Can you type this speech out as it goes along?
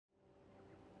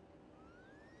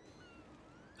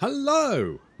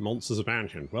Hello, Monsters of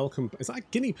Bastion. Welcome. Is that a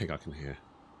guinea pig I can hear?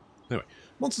 Anyway,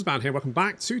 Monsters of Bastion here. Welcome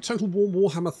back to Total War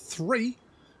Warhammer 3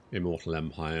 Immortal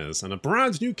Empires and a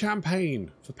brand new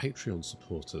campaign for Patreon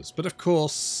supporters. But of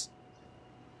course,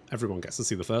 everyone gets to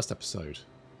see the first episode.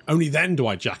 Only then do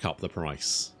I jack up the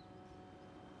price.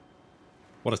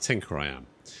 What a tinker I am.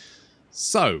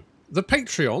 So, the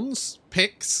Patreons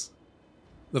picked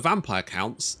the vampire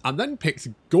counts and then picked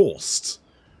Ghorst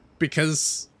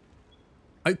because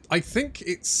I think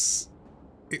it's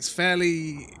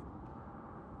fairly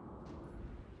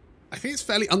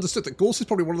understood that Ghorst is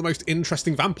probably one of the most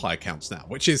interesting vampire counts now,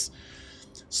 which is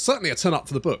certainly a turn up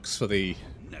for the books for the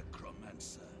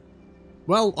necromancer.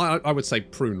 Well, I would say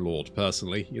prune lord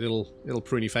personally. You little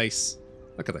pruny face.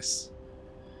 Look at this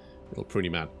little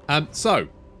pruny man. So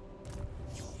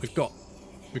we've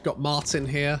got Martin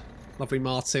here, lovely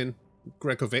Martin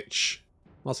Gregovich.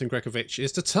 Martin Gregovich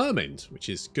is determined, which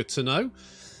is good to know.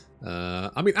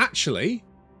 I mean, actually,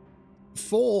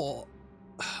 for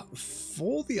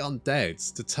the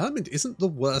undead, determined isn't the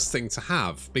worst thing to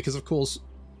have, because of course,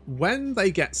 when they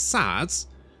get sad,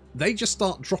 they just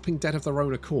start dropping dead of their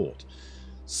own accord.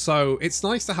 So it's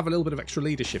nice to have a little bit of extra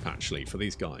leadership, actually, for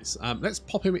these guys. Let's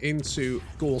pop him into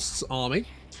Ghorst's army.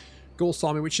 Ghorst's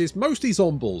army, which is mostly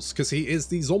zombles, because he is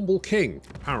the zomble king,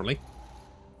 apparently.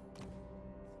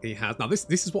 He has... Now, this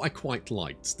is what I quite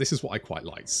liked. This is what I quite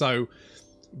liked. So,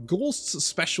 Ghorst's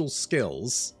special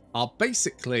skills are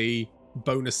basically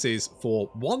bonuses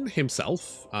for, one,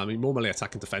 himself. I mean, more melee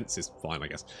attack and defense is fine, I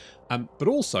guess. But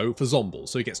also for zombles.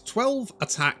 So he gets 12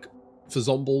 attack for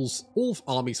zombles, all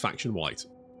armies faction-wide.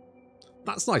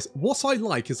 That's nice. What I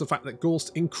like is the fact that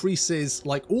Ghorst increases,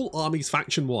 like, all armies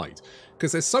faction-wide.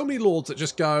 Because there's so many lords that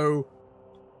just go,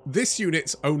 this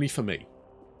unit's only for me.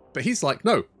 But he's like,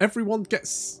 no, everyone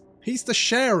gets... He's the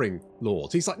sharing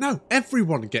lord. He's like, no,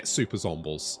 everyone gets super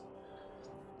zombles.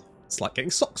 It's like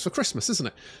getting socks for Christmas, isn't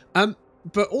it?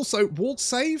 But also, ward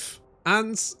save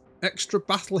and extra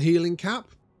battle healing cap.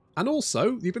 And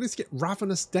also, the ability to get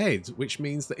Ravenous Dead, which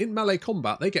means that in melee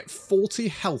combat, they get 40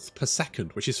 health per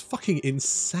second, which is fucking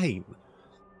insane.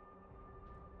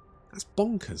 That's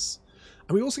bonkers.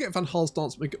 And we also get Van Haal's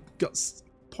Dance...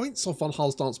 points of Van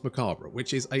Haal's Dance Macabre,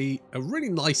 which is a really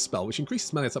nice spell, which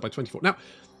increases melee attack by 24. Now,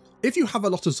 if you have a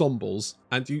lot of zombles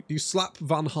and you slap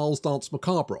Van Haal's Dance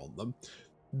Macabre on them,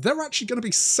 they're actually going to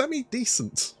be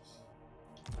semi-decent.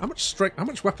 How much strength? How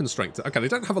much weapon strength? Okay, they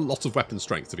don't have a lot of weapon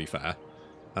strength, to be fair.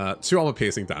 2 armor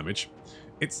piercing damage.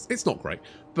 It's not great,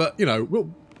 but you know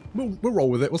we'll roll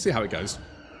with it. We'll see how it goes.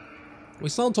 We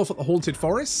start off at the Haunted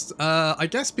Forest. I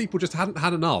guess people just hadn't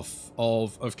had enough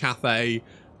of Cathay.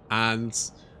 And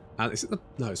is it the...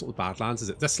 No, it's not the Badlands, is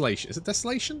it? Desolation. Is it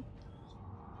Desolation?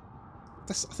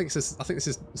 I think this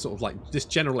is sort of like... This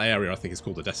general area, I think, is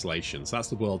called the Desolation. So that's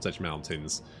the World's Edge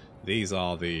Mountains. These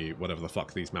are the... Whatever the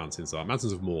fuck these mountains are.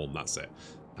 Mountains of Morn, that's it.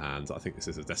 And I think this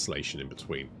is a Desolation in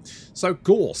between. So,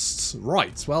 Ghorst.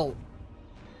 Right, well...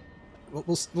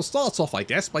 We'll start off, I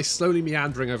guess, by slowly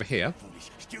meandering over here.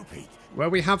 Where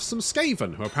we have some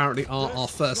Skaven, who apparently are our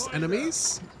first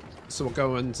enemies. So we'll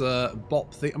go and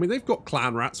bop the... I mean, they've got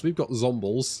clan rats, we've got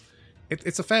zombles.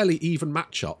 It's a fairly even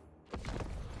matchup.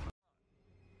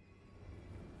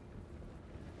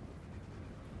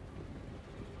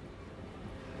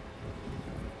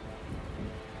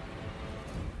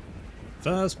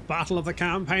 First battle of the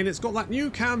campaign. It's got that new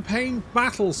campaign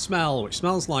battle smell, which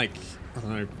smells like, I don't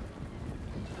know,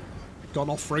 gone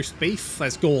off roast beef.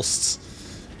 There's Ghorst,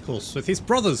 of course, with his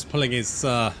brothers pulling his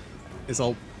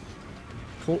old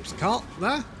corpse cart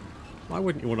there. Why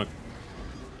wouldn't you want a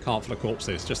cart full of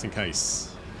corpses, just in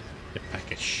case you're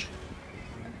peckish?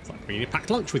 It's like bringing a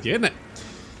packed lunch with you, isn't it?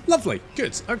 Lovely,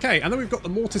 good. Okay, and then we've got the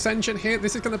Mortis engine here.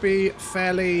 This is going to be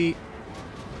fairly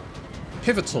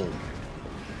pivotal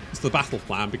to the battle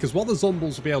plan, because while the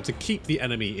zombles will be able to keep the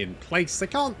enemy in place, they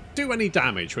can't do any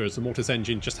damage, whereas the Mortis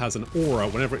engine just has an aura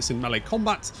whenever it's in melee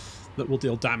combat that will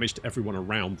deal damage to everyone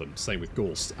around them. Same with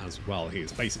Ghorst as well. He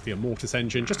is basically a Mortis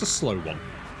engine, just a slow one.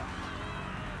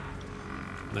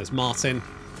 And there's Martin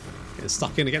getting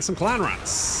stuck in against some clan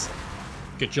rats.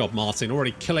 Good job, Martin.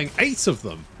 Already killing 8 of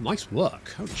them. Nice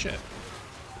work. Holy shit.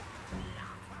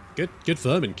 Good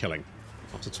vermin killing.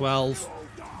 Up to 12.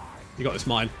 You got this,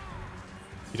 mine.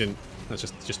 You didn't. That's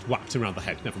just whacked him around the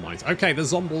head. Never mind. Okay, the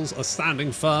zombles are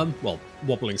standing firm. Well,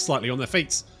 wobbling slightly on their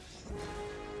feet.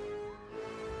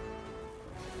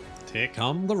 Here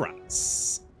come the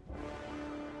rats.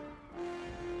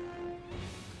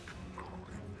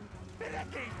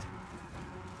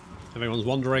 Everyone's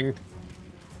wondering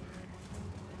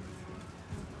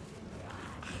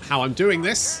how I'm doing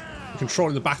this.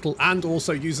 controlling the battle and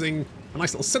also using a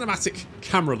nice little cinematic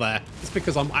camera there. It's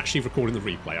because I'm actually recording the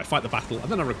replay. I fight the battle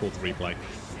and then I record the replay.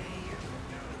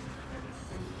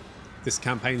 This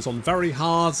campaign's on very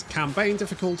hard campaign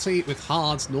difficulty with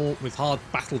hard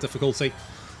battle difficulty.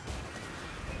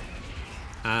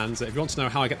 And if you want to know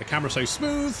how I get the camera so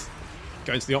smooth,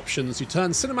 go into the options, you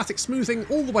turn cinematic smoothing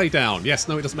all the way down. Yes,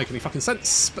 no, it doesn't make any fucking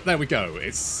sense, but there we go.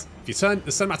 If you turn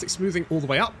the cinematic smoothing all the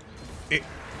way up, it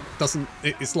doesn't,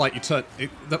 it's like you turn,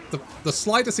 the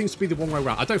slider seems to be the wrong way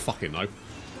around. I don't fucking know.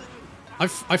 I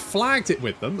flagged it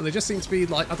with them, and they just seem to be,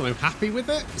 like, I don't know, happy with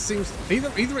it. It seems,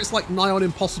 either it's, like, nigh on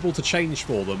impossible to change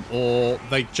for them, or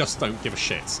they just don't give a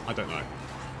shit. I don't know.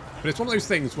 But it's one of those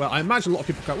things where I imagine a lot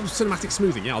of people go, oh, cinematic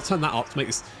smoothing, yeah, I'll turn that up to make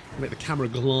the camera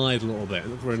glide a little bit. It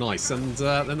looks very nice. And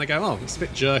then they go, oh, it's a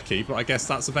bit jerky, but I guess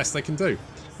that's the best they can do.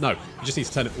 No, you just need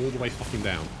to turn it all the way fucking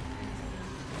down.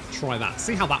 Try that.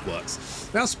 See how that works.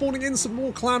 They are spawning in some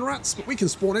more clan rats, but we can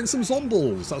spawn in some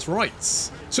zombles. That's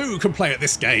right. Two can play at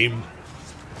this game.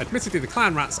 Admittedly, the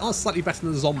clan rats are slightly better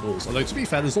than the zombles, although to be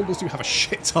fair, the zombles do have a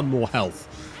shit ton more health.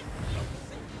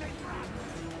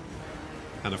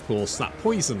 And of course, that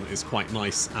poison is quite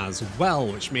nice as well,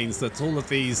 which means that all of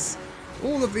these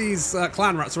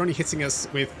clan rats are only hitting us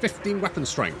with 15 weapon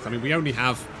strength. I mean, we only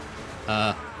have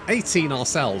 18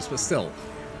 ourselves, but still,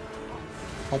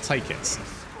 I'll take it.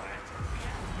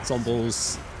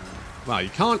 Zombles. Wow, you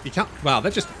can't. Wow,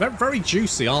 they're very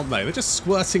juicy, aren't they? They're just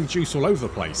squirting juice all over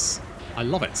the place. I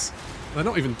love it. They're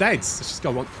not even dead. They just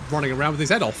go running around with his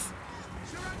head off.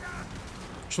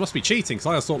 Which must be cheating, because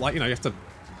I always thought, like, you know, you have to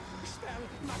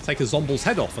take a zomble's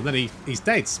head off and then he's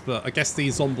dead. But I guess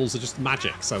these zombles are just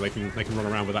magic, so they can run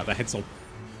around without their heads on.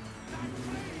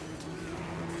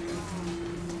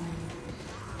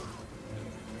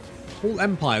 All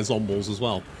Empire zombles as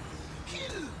well.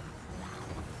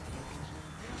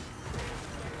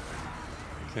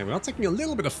 Okay, we are taking a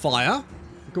little bit of fire.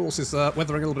 Ghorst is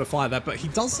weathering a little bit of fire there, but he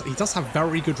does have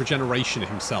very good regeneration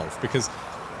himself, because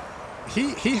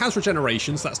he has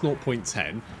regeneration, so that's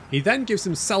 0.10. He then gives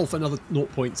himself another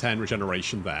 0.10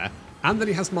 regeneration there, and then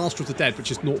he has Master of the Dead,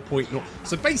 which is 0.0.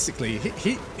 So basically,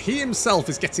 he himself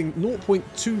is getting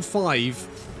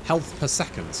 0.25 health per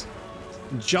second,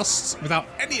 just without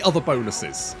any other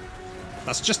bonuses.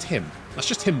 That's just him. That's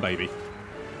just him, baby.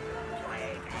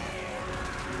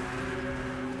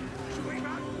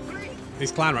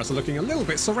 These clan rats are looking a little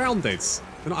bit surrounded.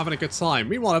 They're not having a good time.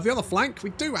 Meanwhile, on the other flank, we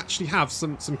do actually have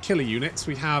some killer units.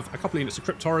 We have a couple of units of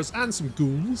Crypt Horrors and some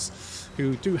ghouls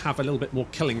who do have a little bit more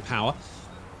killing power.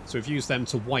 So we've used them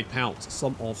to wipe out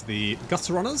some of the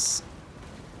Gutter Runners.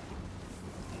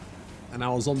 And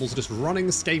our zombies are just running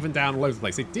Skaven down all over the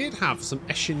place. They did have some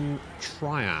Eshin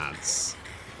Triads.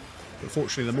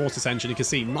 Unfortunately, the Mortis engine, you can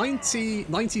see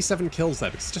 97 kills there,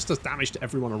 because it just does damage to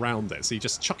everyone around it. So you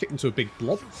just chuck it into a big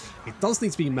blob. It does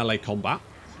need to be melee combat,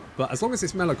 but as long as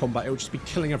it's melee combat, it will just be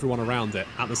killing everyone around it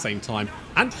at the same time,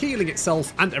 and healing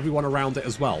itself and everyone around it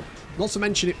as well. Not to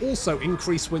mention, it also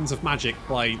increased Winds of Magic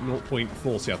by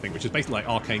 0.40, I think, which is basically like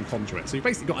Arcane Conduit. So you've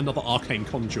basically got another Arcane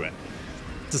Conduit.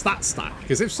 Does that stack?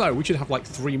 Because if so, we should have like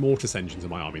 3 Mortis engines in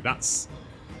my army. That's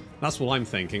what I'm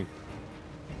thinking.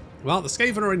 Well, the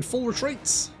Skaven are in full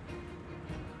retreat.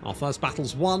 Our first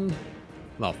battle's won.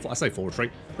 Well, I say full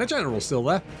retreat. Their general's still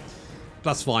there.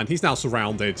 That's fine. He's now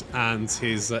surrounded, and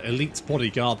his elite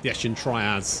bodyguard, the Eshin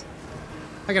Triads,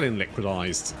 are getting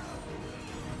liquidized.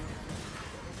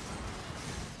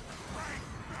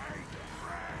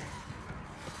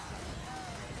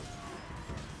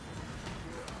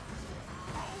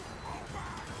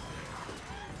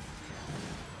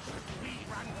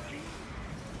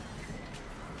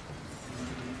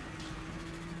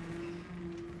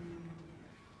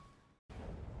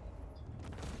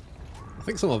 I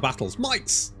think some of the battles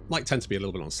might tend to be a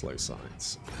little bit on the slow side.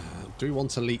 Do we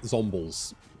want elite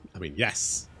zombies? I mean,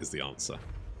 yes, is the answer.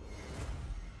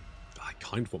 I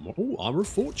kind of want more. Oh, Armor of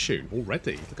Fortune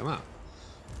already. Look at that.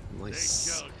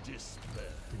 Nice.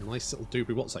 Nice little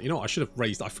doobie. What's that? You know what? I should have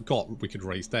raised. I forgot we could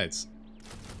raise deads.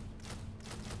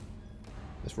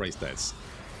 Let's raise deads.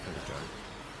 There we go.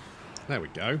 There we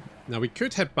go. Now we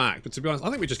could head back, but to be honest, I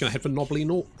think we're just going to head for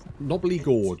Knobbly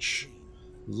Gorge.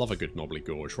 Love a good Knobbly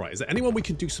Gorge. Right, is there anyone we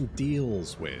can do some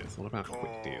deals with? What about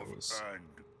quick deals?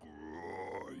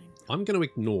 I'm going to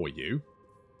ignore you,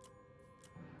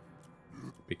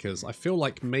 because I feel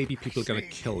like maybe people are going to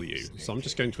kill you. So I'm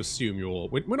just going to assume you're...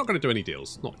 We're not going to do any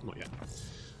deals. Not yet.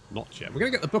 Not yet. We're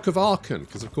going to get the Book of Archon,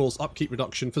 because of course upkeep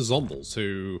reduction for zombies,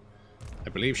 who I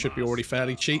believe should be already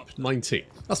fairly cheap. 19.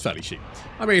 That's fairly cheap.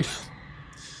 I mean,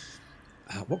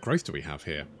 what growth do we have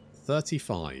here?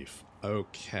 35.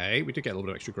 Okay, we did get a little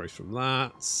bit of extra growth from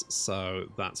that, so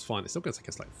that's fine. It's still going to take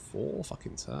us like 4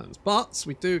 fucking turns, but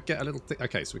we do get a little thing.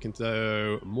 Okay, so we can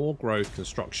do more growth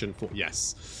construction for...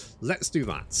 Yes, let's do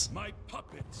that. My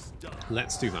puppets die.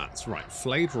 Let's do that. Right,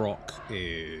 Flayed Rock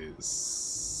is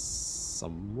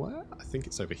somewhere? I think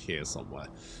it's over here somewhere.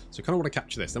 So we kind of want to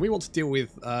capture this. Then we want to deal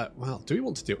with... well, do we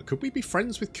want to deal... Could we be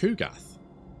friends with Kugath?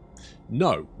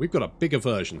 No, we've got a big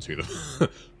aversion to them.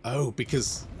 Oh,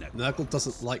 because Nurgle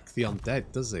doesn't like the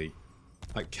undead, does he?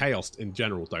 Like, Chaos in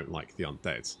general don't like the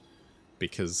undead.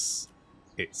 Because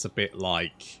it's a bit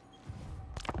like...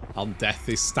 Undeath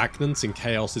is stagnant and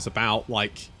Chaos is about,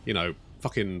 like, you know,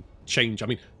 fucking change. I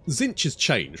mean, Zinch is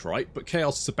change, right? But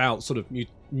Chaos is about sort of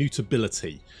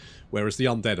mutability. Whereas the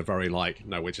undead are very like,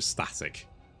 no, we're just static.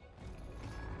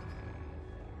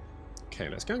 Okay,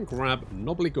 let's go and grab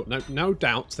Knobbly Ghorst. No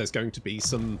doubt there's going to be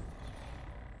some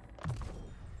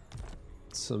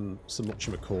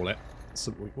whatchamacallit.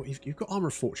 You've got Armour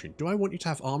of Fortune. Do I want you to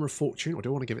have Armour of Fortune or do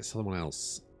I want to give it to someone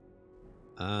else?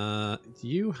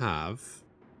 You have...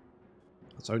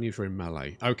 That's only if you're in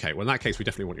melee. Okay, well in that case we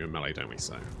definitely want you in melee, don't we?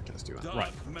 So, okay, let's do that. Dark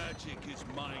Right. magic is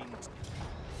mine.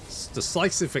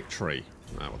 Decisive victory.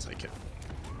 No, we'll take it.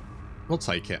 We'll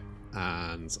take it.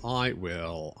 And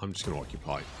I'm just going to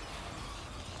occupy.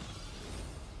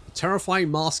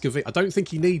 Terrifying Mask of it. I don't think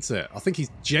he needs it. I think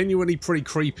he's genuinely pretty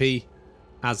creepy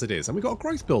as it is. And we've got a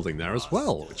growth building there as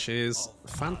well, which is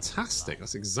fantastic.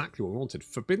 That's exactly what we wanted.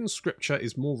 Forbidden Scripture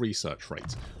is more research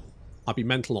rate. I'd be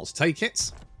mental not to take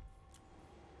it.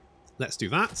 Let's do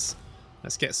that.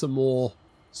 Let's get some more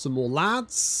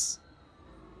lads.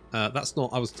 That's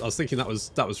not... I was thinking that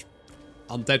was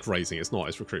undead raising. It's not.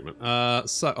 It's recruitment.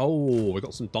 Oh, we've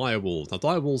got some direwolves. Now,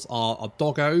 direwolves are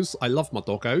doggos. I love my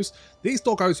doggos. These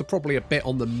doggos are probably a bit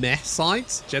on the meh side,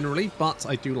 generally, but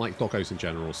I do like doggos in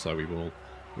general, so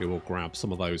we will grab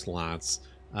some of those lads.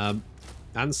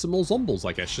 And some more zombies,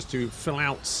 I guess, just to fill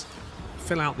out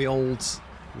the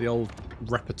old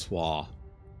repertoire.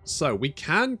 So, we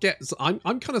can get... I'm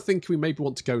kind of thinking we maybe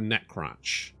want to go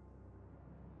Necratch.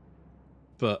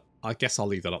 But... I guess I'll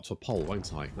leave that up to a poll,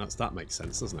 won't I? That makes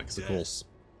sense, doesn't it? Because, of course,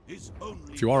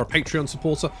 if you are a Patreon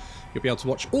supporter, you'll be able to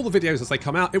watch all the videos as they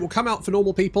come out. It will come out for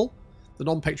normal people, the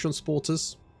non-Patreon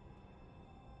supporters,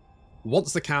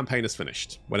 once the campaign is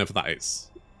finished, whenever that is.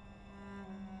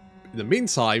 In the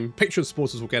meantime, Patreon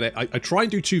supporters will get it. I try and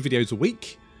do 2 videos a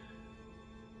week,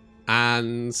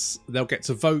 and they'll get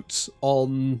to vote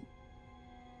on...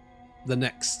 the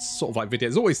next sort of like video.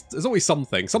 There's always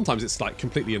something. Sometimes it's like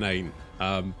completely inane,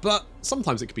 but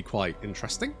sometimes it could be quite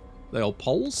interesting. The old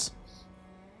polls.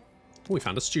 Oh, we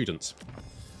found a student.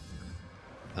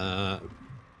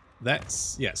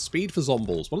 Speed for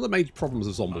zombies. One of the major problems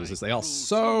of zombies is they are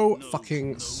so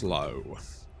fucking slow.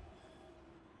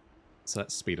 So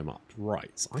let's speed them up.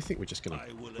 Right, I think we're just going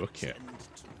to book it.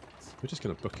 We're just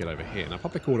going to book it over here. Now,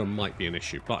 public order might be an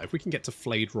issue, but if we can get to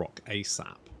Flayed Rock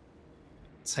ASAP,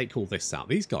 take all this out.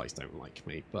 These guys don't like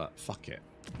me, but fuck it.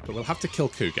 But we'll have to kill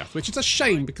Kugath, which is a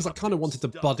shame because I kind of wanted to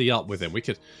buddy up with him. We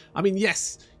could... I mean,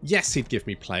 yes, he'd give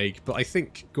me Plague, but I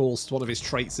think Ghorst, one of his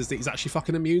traits is that he's actually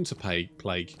fucking immune to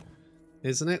Plague.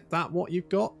 Isn't it that what you've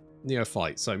got?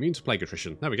 Neophyte. So, immune to Plague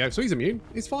Attrition. There we go. So he's immune.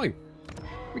 He's fine.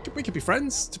 We could be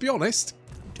friends, to be honest.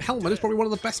 Helman is probably one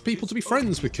of the best people to be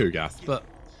friends with Kugath, but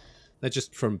they're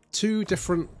just from 2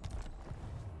 different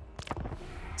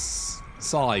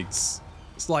sides.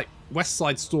 It's like West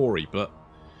Side Story, but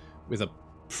with a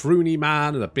pruny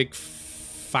man and a big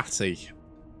fatty.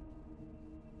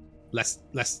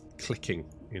 Less clicking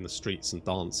in the streets and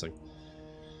dancing.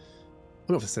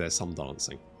 I'm not to say there's some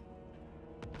dancing.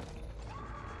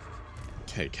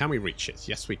 Okay, can we reach it?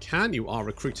 Yes, we can. You are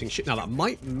recruiting shit. Now, that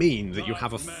might mean that you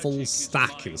have a full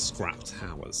stack in Scrap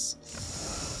Towers.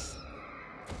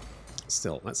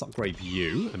 Still, let's upgrade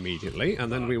you immediately, and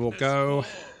then we will go...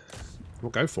 We'll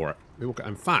go for it. We will go.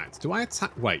 In fact, do I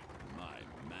attack... Wait.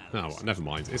 Oh, never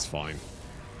mind. It's fine.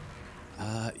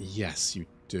 Yes, you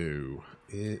do.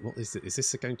 What is it? Is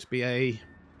this going to be a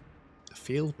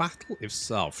field battle? If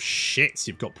so, oh, shit,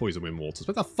 you've got Poison Wind Mortars.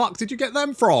 Where the fuck did you get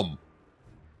them from?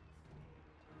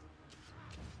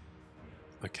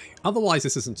 Okay. Otherwise,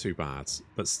 this isn't too bad.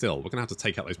 But still, we're going to have to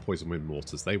take out those Poison Wind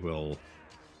Mortars. They will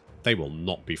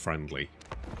not be friendly.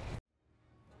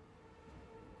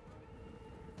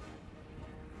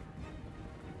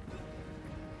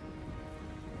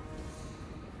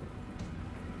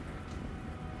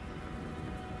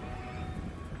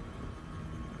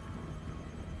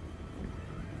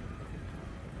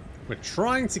 We're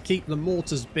trying to keep the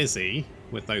mortars busy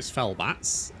with those fell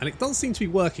bats, and it does seem to be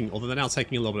working, although they're now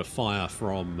taking a little bit of fire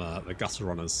from the gutter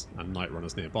runners and night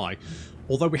runners nearby.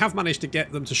 Although we have managed to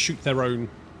get them to shoot their own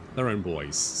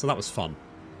boys, so that was fun.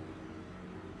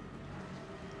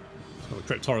 So the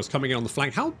Crypt Horrors coming in on the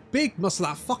flank. How big must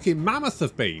that fucking mammoth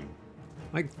have been?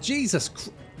 Like, Jesus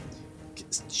Christ.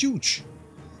 It's huge.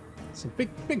 It's a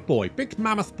big boy. Big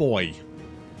mammoth boy.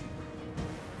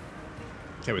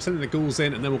 Okay, we're sending the ghouls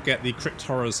in, and then we'll get the Crypt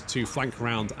Horrors to flank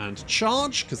around and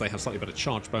charge, because they have slightly better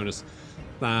charge bonus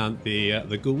than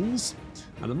the ghouls.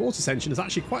 And the Mortis Engine is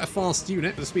actually quite a fast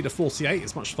unit, with a speed of 48.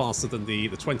 It's much faster than the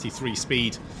 23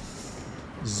 speed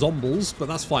Zombles, but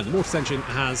that's fine. The Mortis Engine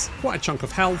has quite a chunk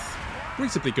of health,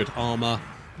 reasonably good armour,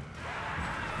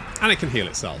 and it can heal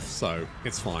itself, so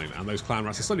it's fine. And those clan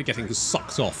rats are slowly getting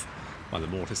sucked off by the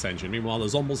Mortis Engine. Meanwhile, the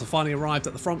Zombles have finally arrived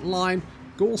at the front line.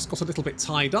 Ghorst got a little bit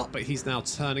tied up, but he's now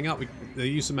turning up. They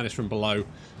use some menace from below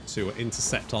to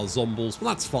intercept our Zombles, but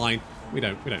that's fine. We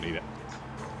don't need it.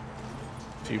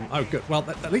 Oh, good. Well,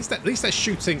 at least they're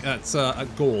shooting at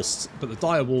Ghorst, but the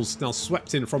dire wolves now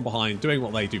swept in from behind, doing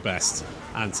what they do best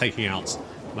and taking out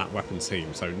that weapon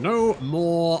team. So no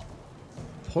more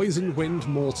poison wind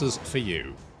mortars for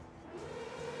you.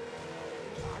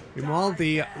 Meanwhile,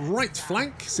 the right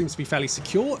flank seems to be fairly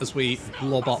secure as we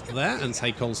blob up there and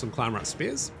take on some clan rat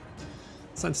spears.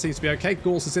 Centre seems to be okay.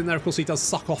 Ghorst is in there. Of course, he does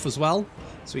suck off as well.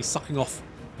 So he's sucking off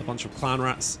a bunch of clan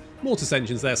rats. Mortis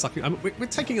Engines there sucking. We're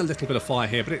taking a little bit of fire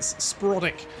here, but it's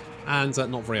sporadic and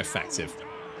not very effective.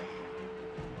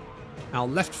 Our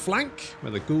left flank,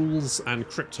 where the ghouls and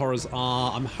Crypt Horrors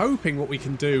are, I'm hoping what we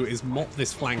can do is mop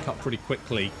this flank up pretty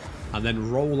quickly and then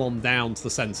roll on down to the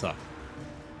centre.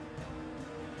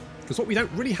 Because what we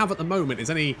don't really have at the moment is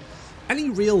any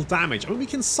real damage. I mean, we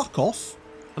can suck off,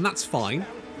 and that's fine,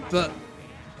 but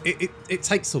it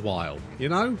takes a while, you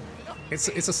know? It's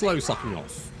a slow sucking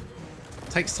off.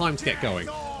 It takes time to get going.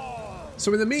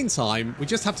 So in the meantime, we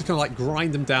just have to kind of like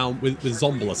grind them down with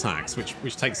Zomble attacks,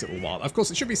 which takes it a while. Of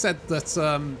course, it should be said that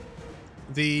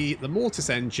the Mortis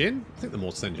Engine, I think the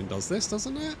Mortis Engine does this,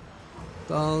 doesn't it?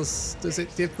 Does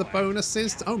it give the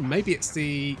bonuses? Oh, maybe it's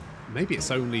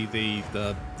only the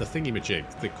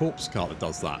thingy-majig, the corpse cart that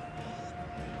does that.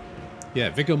 Yeah,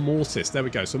 Vigor Mortis. There we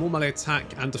go. So more melee attack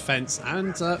and defense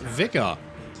and Vigor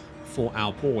for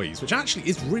our boys, which actually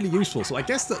is really useful. So I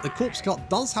guess that the corpse cart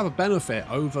does have a benefit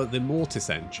over the Mortis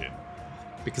Engine,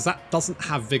 because that doesn't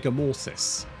have Vigor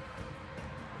Mortis.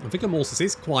 And Vigor Mortis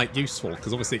is quite useful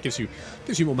because obviously it gives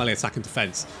you more melee attack and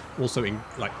defense. Also,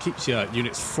 keeps your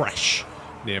units fresh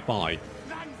nearby.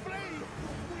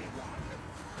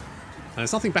 And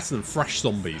there's nothing better than fresh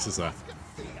zombies, is there?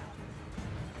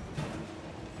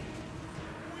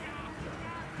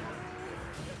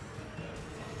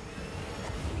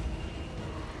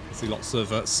 See lots of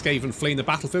Skaven fleeing the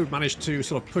battlefield. Managed to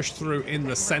sort of push through in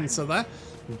the centre there.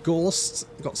 Ghorst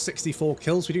got 64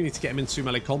 kills. We do need to get him into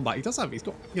melee combat. He's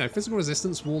got, physical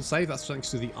resistance, ward save. That's thanks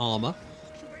to the armour.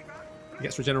 He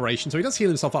gets regeneration, so he does heal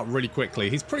himself up really quickly.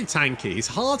 He's pretty tanky. He's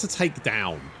hard to take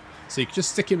down. So you can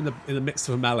just stick him in the midst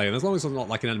of a melee, and as long as there's not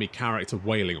like an enemy character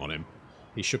wailing on him,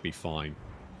 he should be fine.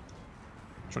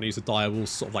 Trying to use the dire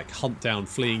wolves sort of like hunt down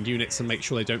fleeing units and make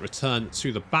sure they don't return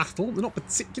to the battle. They're not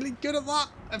particularly good at that.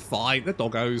 They're fine. They're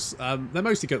doggos. They're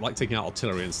mostly good at like taking out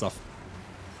artillery and stuff.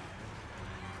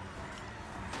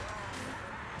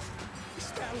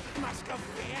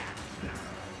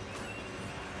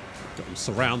 Got them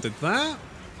surrounded there.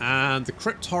 And the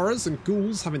Crypt Horrors and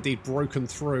Ghouls have indeed broken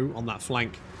through on that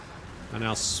flank. And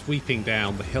now sweeping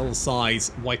down the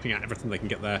hillsides, wiping out everything they can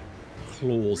get their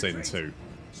claws into.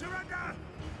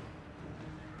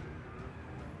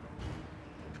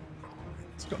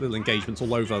 It's got little engagements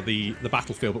all over the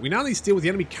battlefield, but we now need to deal with the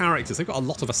enemy characters. They've got a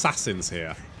lot of assassins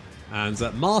here. And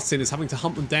Martin is having to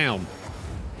hunt them down.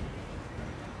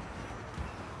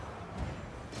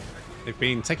 They've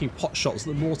been taking pot shots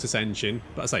at the Mortis Engine,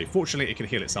 but as I say, fortunately it can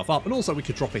heal itself up, and also we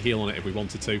could drop a heal on it if we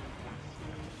wanted to.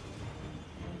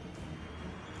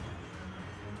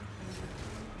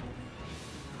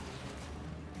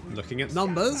 Looking at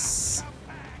numbers,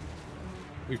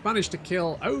 we've managed to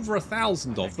kill over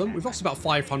 1,000 of them. We've lost about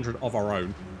 500 of our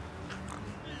own.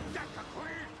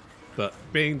 But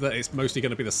being that it's mostly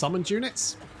going to be the summoned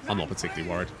units, I'm not particularly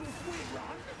worried.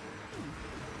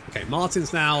 Okay,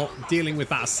 Martin's now dealing with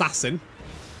that assassin,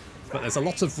 but there's a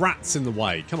lot of rats in the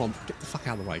way. Come on, get the fuck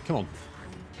out of the way. Come on.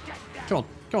 Come on,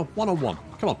 come on, one-on-one.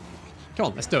 Come on, come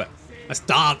on, let's do it. Let's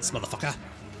dance, motherfucker.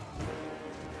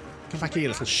 Come back here, you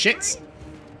little shit.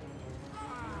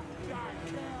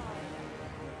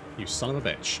 You son of a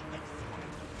bitch.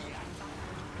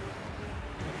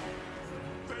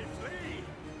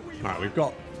 Alright, we've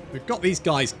got We've got these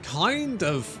guys kind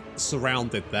of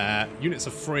surrounded there. Units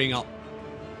are freeing up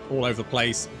all over the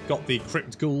place. Got the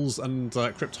Crypt Ghouls and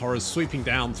Crypt Horrors sweeping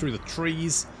down through the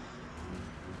trees.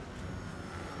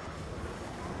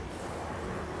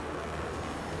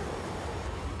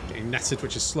 Getting netted,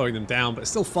 which is slowing them down, but it's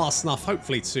still fast enough,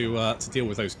 hopefully, to deal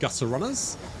with those gutter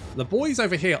runners. The boys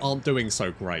over here aren't doing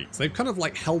so great. They've kind of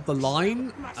like held the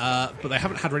line, but they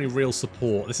haven't had any real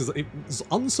support. This is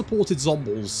unsupported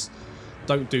zombies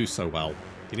don't do so well.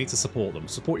 You need to support them.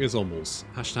 Support your zombies.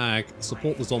 Hashtag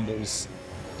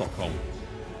supportthezombies.com.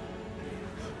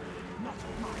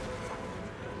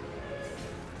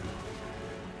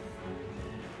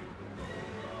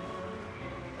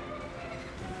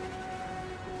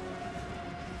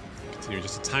 Continue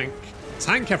just to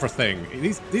tank everything.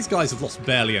 These guys have lost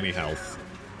barely any health.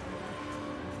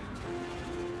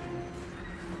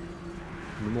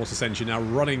 And the Mortis engine now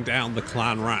running down the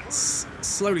clan rats,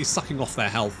 slowly sucking off their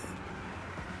health.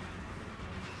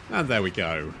 And there we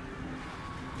go.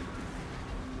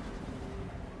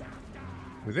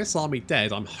 With this army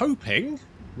dead, I'm hoping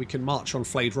we can march on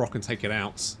Flayed Rock and take it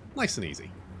out nice and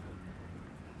easy.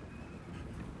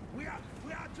 We are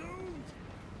doomed.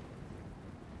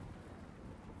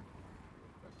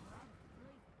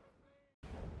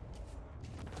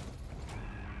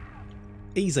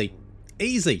 Easy.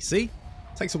 Easy, see?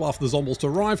 Takes a while for the zombies to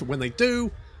arrive, but when they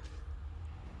do,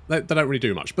 they don't really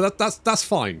do much. But that's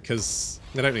fine, because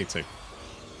they don't need to.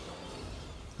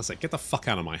 I say, get the fuck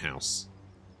out of my house.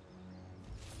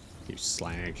 You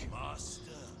slag. Master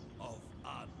of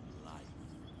unlife.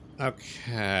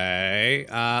 Okay.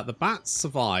 The bats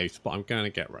survived, but I'm going to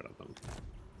get rid of them.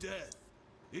 Death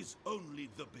is only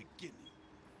the beginning.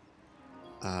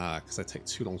 Because they take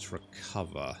too long to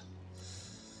recover.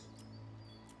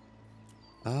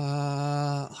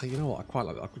 You know what? I quite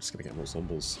like that. I'm just going to get more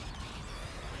zombies.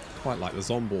 Quite like the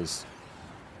zombies.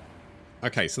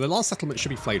 Okay, so the last settlement should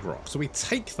be Flayed Rock. So we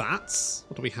take that.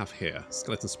 What do we have here?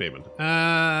 Skeleton Spearman.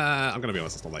 I'm going to be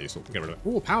honest, it's not that useful. Get rid of it.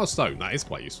 Oh, Power Stone. That is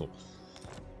quite useful.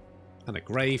 And a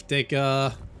Grave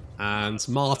Digger. And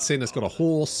Martin has got a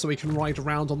horse, so we can ride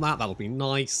around on that. That'll be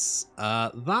nice.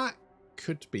 That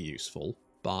could be useful,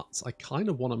 but I kind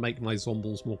of want to make my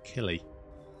zombies more killy.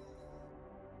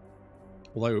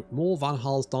 Although, more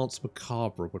Valhal's Dance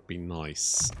Macabre would be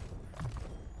nice.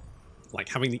 Like,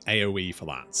 having the AoE for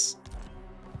that.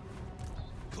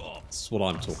 That's what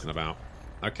I'm talking about.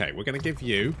 Okay, we're going to give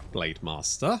you Blade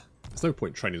Master. There's no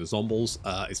point training the zombies.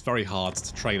 It's very hard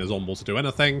to train a zombie to do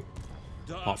anything.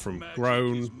 Apart from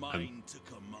groan and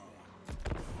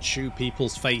chew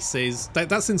people's faces.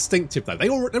 That's instinctive, though. They're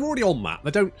already on that.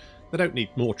 They don't need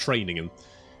more training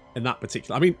in that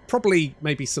particular... I mean, probably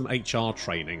maybe some HR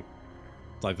training.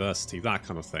 Diversity, that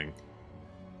kind of thing.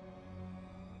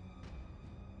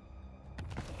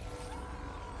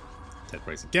 Dead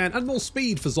race again. And more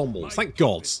speed for zombies, thank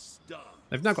God.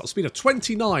 They've now got a speed of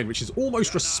 29, which is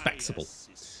almost respectable.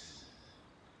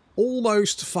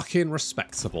 Almost fucking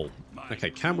respectable. Okay,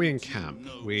 can we encamp?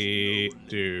 We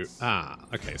do...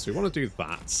 okay, so we want to do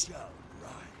that.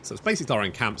 So it's basically our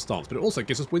encamp stance, but it also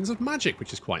gives us Winds of Magic,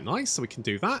 which is quite nice. So we can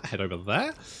do that. Head over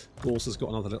there. Ghorst has got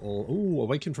another little... Ooh,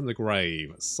 Awaken from the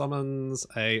Grave. Summons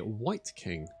a White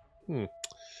King. I mean,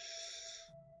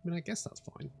 I guess that's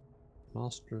fine.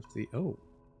 Master of the... Oh.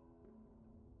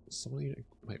 Someone...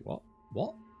 Wait, what?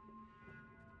 What?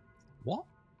 What?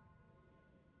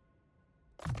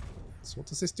 So what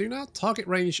does this do now? Target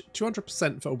range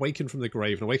 200% for Awaken from the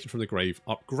Grave, and Awaken from the Grave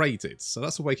upgraded. So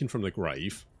that's Awaken from the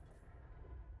Grave.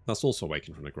 That's also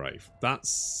Awaken from the Grave. That's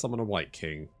Summon a White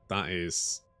King. That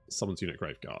is Summons Unit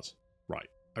Graveguard. Right,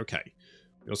 okay.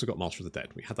 We also got Master of the Dead.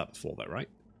 We had that before though, right?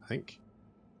 I think.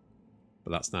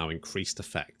 But that's now increased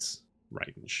effect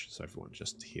range. So everyone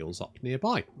just heals up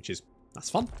nearby, which is... That's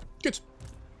fun. Good.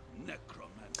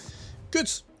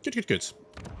 Good. Good, good, good.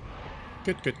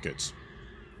 Good, good, good.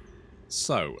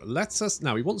 So, let us...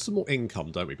 Now, we want some more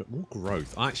income, don't we? But more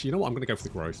growth. Actually, you know what? I'm going to go for the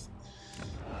growth.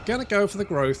 Gonna go for the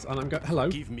growth, and I'm going... Hello?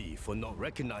 Forgive me for not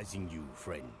recognizing you,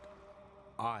 friend.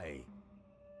 I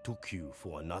took you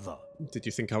for another. Did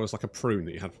you think I was like a prune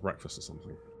that you had for breakfast or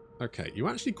something? Okay, you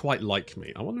actually quite like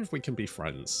me. I wonder if we can be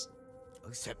friends.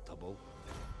 Acceptable.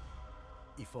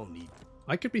 If only...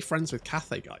 I could be friends with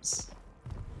Cathay, guys.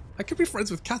 I could be friends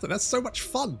with Cathay. That's so much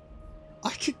fun. I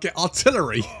could get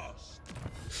artillery.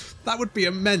 That would be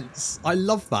immense. I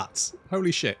love that.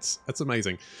 Holy shit. That's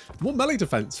amazing. More melee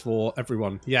defense for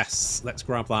everyone. Yes, let's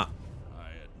grab that.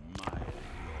 I admire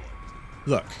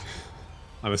Look,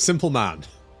 I'm a simple man.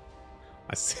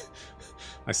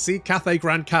 I see Cathay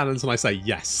Grand Cannons and I say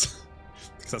yes.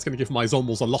 Because that's going to give my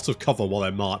zombies a lot of cover while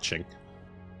they're marching.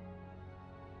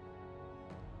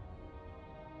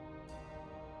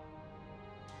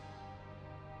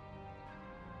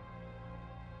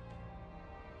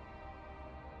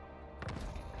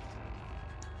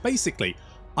 Basically,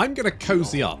 I'm going to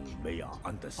cozy up.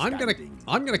 I'm going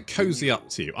to cozy up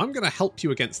to you. I'm going to help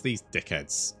you against these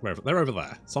dickheads. Wherever they're over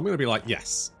there. So I'm going to be like,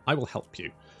 yes, I will help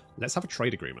you. Let's have a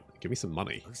trade agreement. Give me some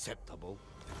money. Acceptable.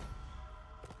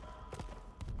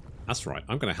 That's right.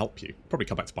 I'm going to help you. Probably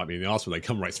come back to bite me in the arse when they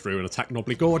come right through and attack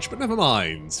Knobbly Gorge, but never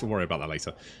mind. We'll worry about that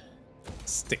later.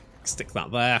 Stick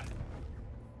that there.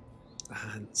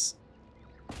 And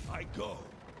I go.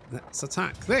 let's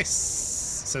attack this.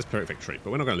 It says Pyrrhic Victory,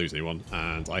 but we're not going to lose anyone.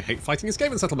 And I hate fighting in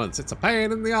Skaven settlements. It's a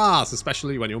pain in the arse,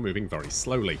 especially when you're moving very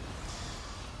slowly.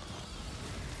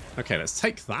 Okay, let's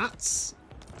take that.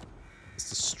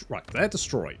 Right, they're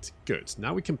destroyed. Good.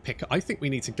 Now we can pick... I think we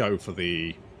need to go for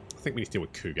the... I think we need to deal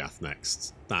with Kugath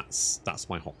next. That's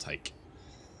my hot take.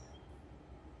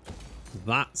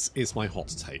 That is my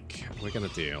hot take. We're going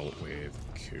to deal with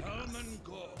Kugath. Helman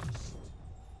Ghorst.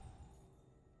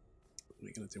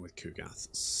 We're going to deal with Kugath.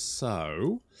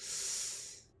 So...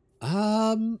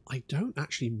 I don't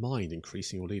actually mind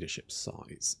increasing your leadership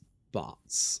size,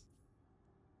 but...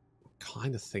 I'm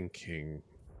kind of thinking...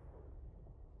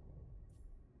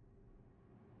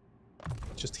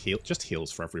 Just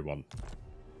heals for everyone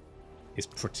is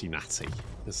pretty natty,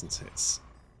 isn't it?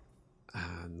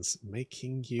 And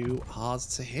making you hard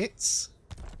to hit.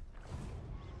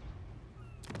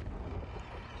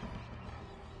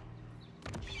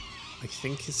 I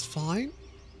think is fine.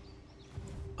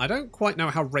 I don't quite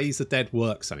know how Raise the Dead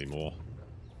works anymore.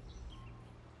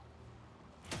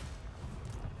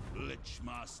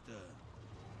 Lichmaster.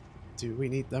 Do we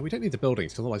need... No, we don't need the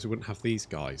buildings, because otherwise we wouldn't have these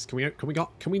guys. Can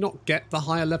we not get the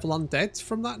higher level undead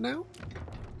from that now?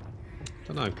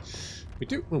 Don't know. We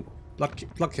do... Oh,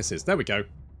 blood kisses. There we go.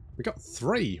 We got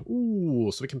 3.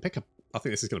 Ooh, so we can pick up... I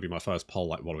think this is going to be my first poll.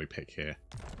 Like, what do we pick here?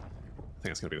 I think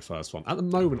that's going to be the first one. At the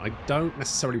moment, I don't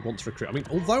necessarily want to recruit. I mean,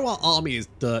 although our army is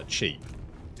dirt cheap,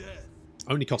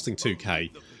 only costing 2k,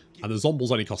 and the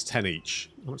zombies only cost 10 each.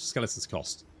 How much do skeletons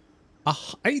cost?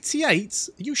 88?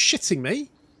 Are you shitting me?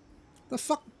 The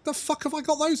fuck have I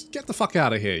got those? Get the fuck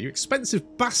out of here, you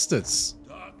expensive bastards.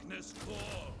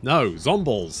 No,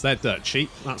 zombies, they're dirt cheap.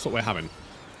 That's what we're having.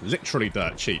 Literally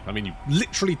dirt cheap. I mean, you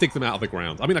literally dig them out of the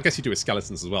ground. I mean, I guess you do with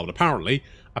skeletons as well, but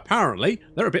apparently,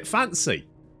 they're a bit fancy.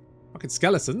 Fucking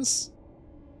skeletons.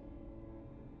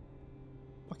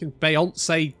 Fucking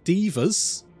Beyonce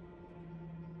divas.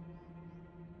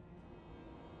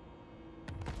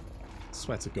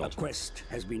 Swear to God. A quest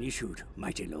has been issued,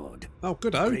 mighty lord. Oh,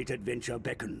 good-o. Great adventure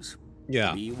beckons.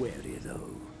 Yeah. Be wary,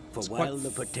 though, for It's while quite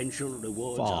the potential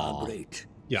rewards far. are great.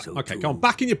 Yeah, so okay, too go on.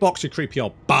 Back in your box, you creepy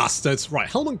old bastards. Right,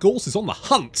 Helman Ghorst is on the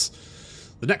hunt.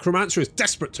 The Necromancer is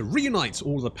desperate to reunite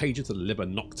all the pages of Liber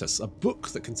Noctis, a book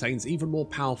that contains even more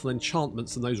powerful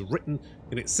enchantments than those written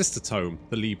in its sister tome,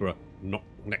 the Liber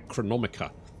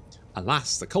Necronomica.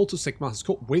 Alas, the Cult of Sigmar has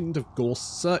caught wind of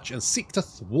Ghorst's search and seek to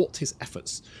thwart his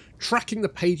efforts, tracking the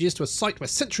pages to a site where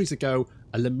centuries ago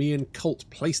a Lemmian cult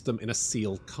placed them in a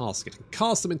sealed casket and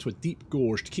cast them into a deep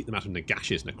gorge to keep them out of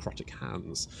Nagash's necrotic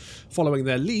hands. Following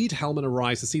their lead, Helman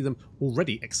arrives to see them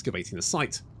already excavating the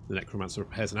site. The Necromancer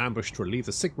prepares an ambush to relieve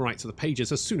the Sigmarites of the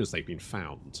pages as soon as they've been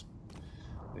found.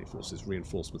 They forces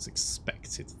reinforcements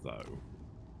expected, though.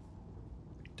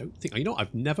 I don't think... You know what?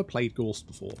 I've never played Ghorst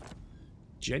before.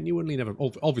 Genuinely never...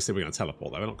 Obviously, we're going to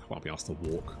teleport, though. We're not quite be asked to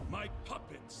walk. My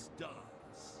puppets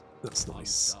dance. That's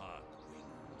nice.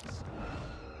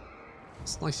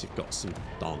 It's nice you've got some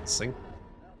dancing.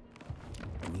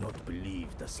 Do not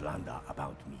believe the slander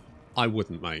about me. I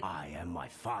wouldn't, mate. I am my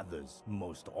father's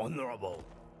most honourable.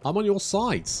 I'm on your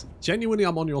side. Genuinely,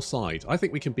 I'm on your side. I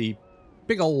think we can be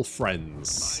big old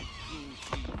friends.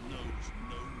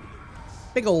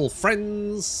 Big old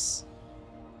friends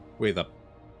with a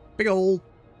big old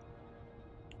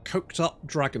coked up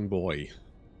dragon boy.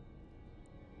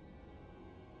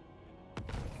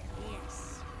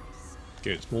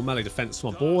 Good. More melee defense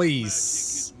for my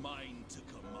boys.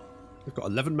 We've got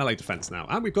 11 melee defense now.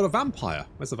 And we've got a vampire.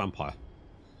 Where's the vampire?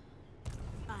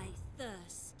 I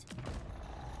thirst.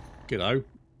 Good-o.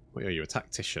 What are you? A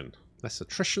tactician. Less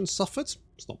attrition suffered.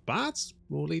 It's not bad.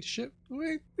 More leadership. I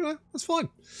mean, you know, that's fine.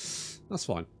 That's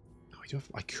fine. Oh,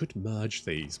 I could merge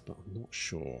these, but I'm not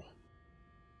sure.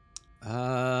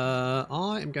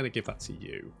 I am going to give that to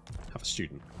you. Have a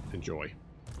student. Enjoy.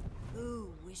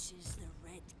 Who wishes the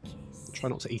red kiss? Try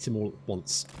not to eat him all at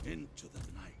once. Into the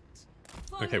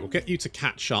night. Okay, we'll get you to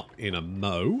catch up in a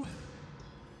mo.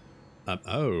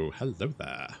 Oh, hello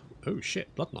there. Oh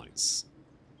shit, Blood Knights.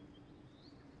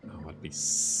 Oh, I'd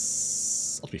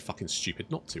be fucking stupid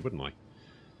not to, wouldn't I?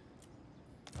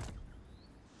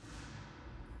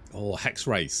 Oh, Hex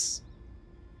Race.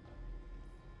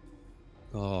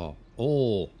 Oh,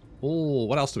 Oh,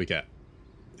 what else do we get?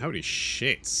 Holy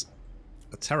shit.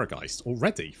 A Terrorgeist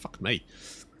already. Fuck me.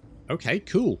 Okay,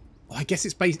 cool. Oh, I guess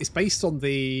it's based on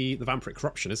the Vampiric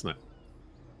Corruption, isn't it?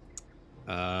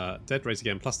 Dead raise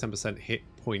again, plus 10% hit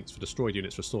points for destroyed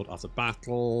units restored after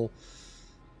battle.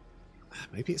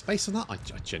 Maybe it's based on that. I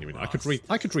genuinely, I could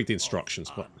read the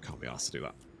instructions, but I can't be asked to do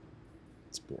that.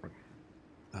 It's boring.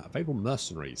 Available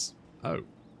mercenaries. Oh,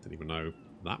 didn't even know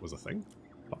that was a thing.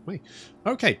 Fuck me.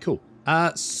 Okay, cool.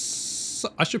 So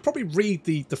I should probably read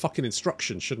the fucking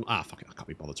instructions, shouldn't I? Fuck it, I can't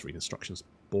be bothered to read instructions.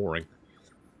 Boring.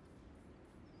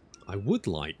 I would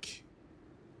like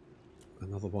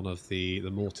another one of the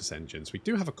Mortis engines. We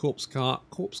do have a corpse cart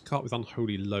with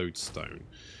unholy lodestone,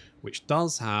 which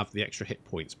does have the extra hit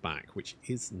points back, which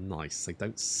is nice. They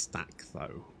don't stack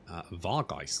though.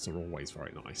 Vargeists are always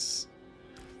very nice.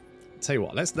 Tell you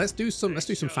what, let's do some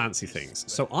fancy things.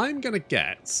 So I'm gonna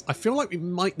get. I feel like we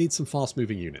might need some fast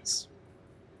moving units.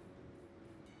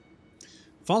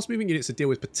 Fast moving units to deal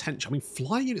with potential. I mean,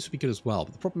 flying units would be good as well,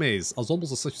 but the problem is our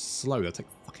zombies are so slow, they'll take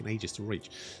fucking ages to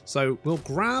reach. So we'll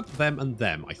grab them and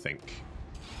them, I think.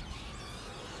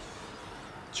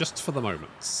 Just for the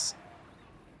moment.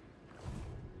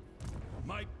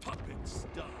 My puppets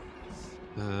dies.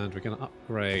 And we're going to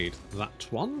upgrade that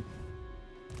one.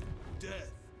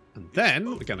 Death. And then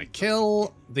we're going to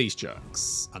kill these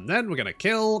jerks. And then we're going to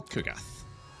kill Kugath.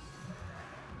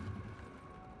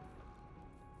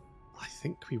 I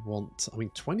think we want... I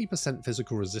mean, 20%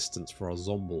 physical resistance for our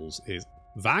zombies is...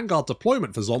 Vanguard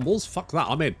deployment for zombies? Fuck that.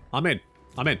 I'm in. I'm in.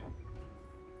 I'm in.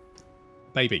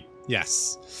 Baby.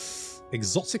 Yes.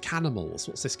 Exotic animals.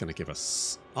 What's this going to give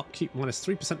us? Upkeep minus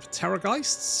 3% for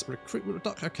Terrorgeists. Recruitment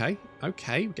reduction. Okay.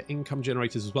 Okay. We get income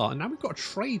generators as well. And now we've got a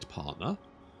trade partner.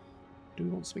 Do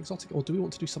we want some exotic or do we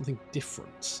want to do something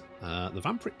different? The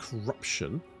Vampiric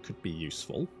Corruption could be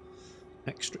useful.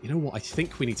 Extra. You know what? I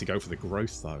think we need to go for the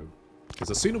growth though. Because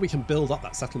the sooner we can build up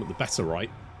that settlement, the better, right?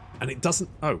 And it doesn't...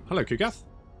 Oh, hello, Kugath.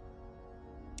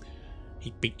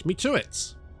 He beat me to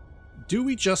it. Do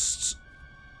we just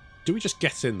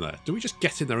get in there? Do we just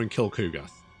get in there and kill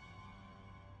Kugath?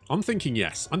 I'm thinking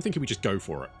yes. I'm thinking we just go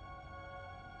for it.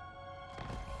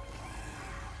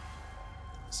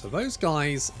 So those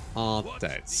guys are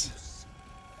dead.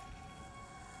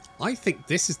 I think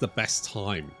this is the best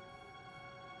time.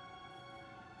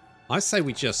 I say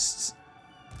we just...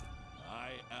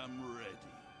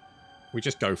 We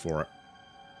just go for it.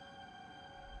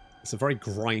 It's a very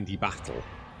grindy battle.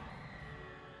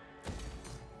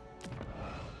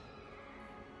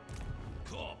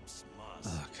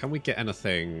 Can we get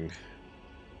anything?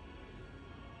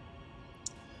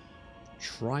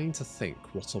 Trying to think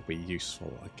what will be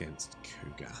useful against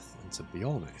Kugath, and to be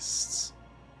honest,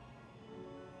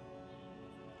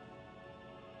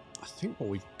 I think what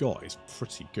we've got is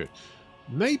pretty good.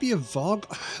 Maybe a Varg...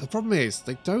 The problem is,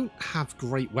 they don't have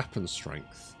great weapon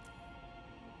strength.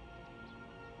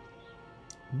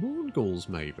 Mongols,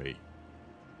 maybe.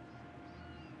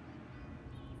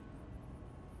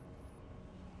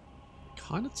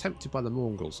 Kind of tempted by the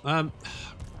Mongols. Master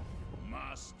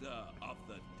of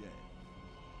the dead.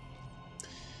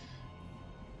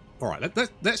 Alright,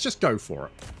 let's just go for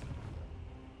it.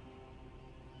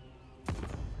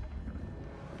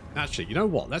 Actually, you know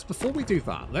what? Before we do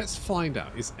that, let's find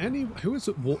out. Is any... Who is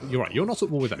at war... You're right, you're not at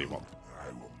war with anyone. I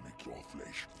will make your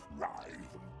flesh writhe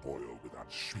and boil with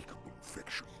unspeakable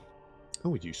infection.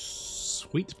 Oh, you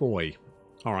sweet boy.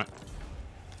 Alright.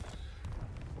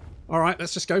 Alright,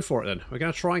 let's just go for it then. We're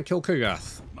going to try and kill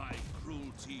Kugath. My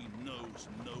cruelty knows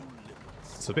no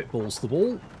limits. It's a bit balls to the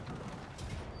wall.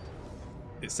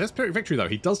 It says Pyrrhic Victory, though.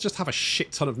 He does just have a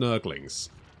shit ton of Nurglings,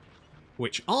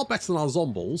 which are better than our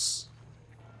Zombies.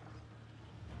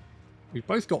 We've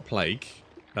both got Plague,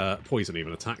 Poison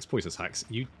even attacks, Poison attacks.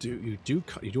 You do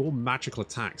all magical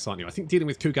attacks, aren't you? I think dealing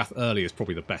with Kugath early is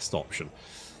probably the best option.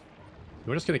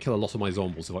 We're just going to kill a lot of my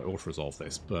Zombies if I auto-resolve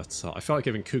this, but I felt like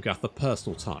giving Kugath the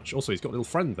personal touch. Also, he's got a little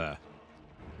friend there.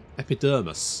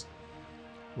 Epidermis.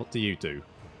 What do you do?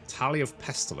 Tally of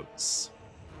Pestilence.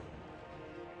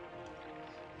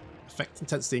 Effect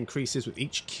intensity increases with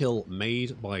each kill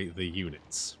made by the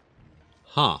units.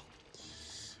 Huh.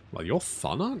 Well, you're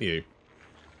fun, aren't you?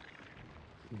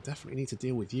 We definitely need to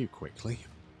deal with you quickly.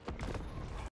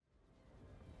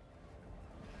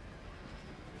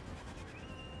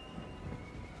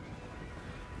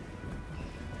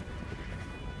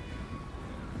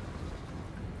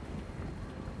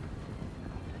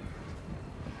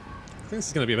 I think this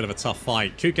is going to be a bit of a tough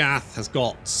fight. Kugath has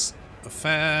got a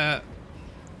fair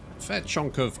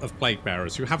chunk of Plague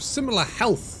Bearers who have similar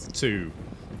health to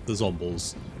the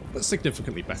Zombies, but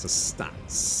significantly better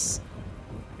stats.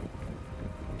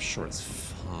 I'm sure it's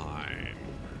fine.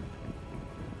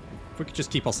 If we could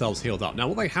just keep ourselves healed up. Now,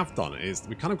 what they have done is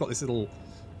we kind of got this little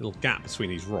gap between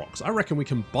these rocks. I reckon we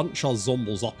can bunch our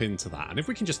zombies up into that. And if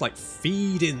we can just, like,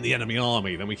 feed in the enemy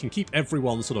army, then we can keep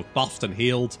everyone sort of buffed and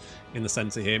healed in the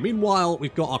centre here. Meanwhile,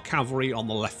 we've got our cavalry on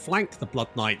the left flank, the Blood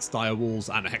Knights, Dire Wolves,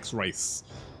 and Hex Wraiths.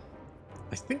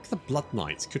 I think the Blood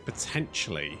Knights could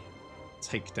potentially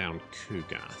take down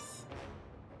Kugath.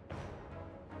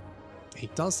 He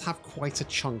does have quite a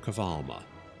chunk of armour.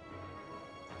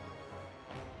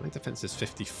 My defense is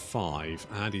 55,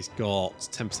 and he's got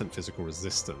 10% physical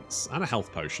resistance and a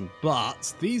health potion.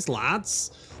 But these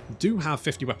lads do have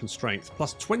 50 weapon strength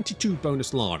plus 22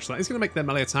 bonus large. So that is going to make their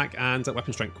melee attack and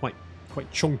weapon strength quite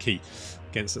chunky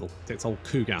against its old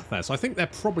Kugath there. So I think they're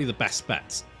probably the best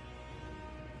bet.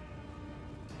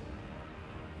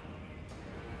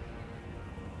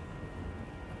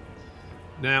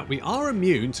 Now, we are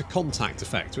immune to contact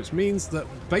effect, which means that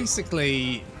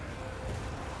basically,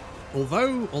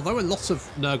 although a lot of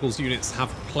Nurgle's units have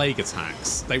plague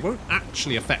attacks, they won't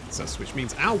actually affect us, which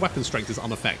means our weapon strength is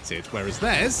unaffected, whereas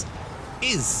theirs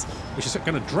is, which is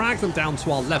going to drag them down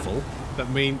to our level, but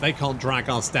mean they can't drag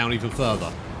us down even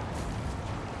further.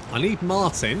 I need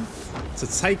Martin to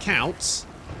take out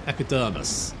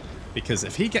Epidermis, because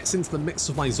if he gets into the midst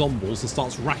of my zombies and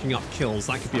starts racking up kills,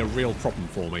 that could be a real problem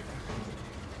for me.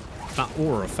 That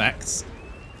aura effect,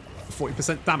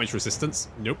 40% damage resistance.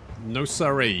 Nope, no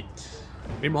siree.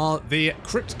 Meanwhile, the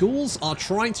Crypt Ghouls are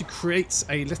trying to create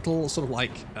a little sort of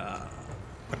like a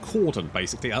cordon,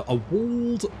 basically, a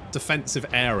walled defensive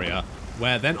area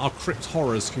where then our Crypt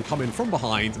Horrors can come in from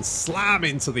behind and slam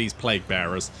into these Plague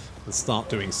Bearers and start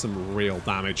doing some real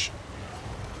damage.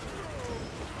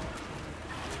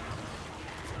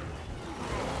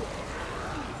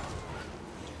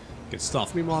 Good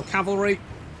stuff. Meanwhile, Cavalry,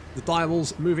 the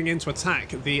Direwolves moving in to attack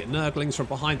the Nurglings from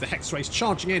behind, the Hex Race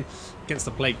charging in against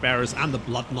the Plague Bearers, and the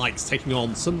Blood Knights taking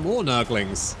on some more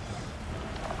Nurglings.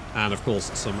 And of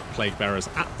course some Plague Bearers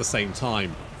at the same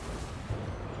time.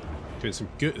 Doing some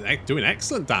good, doing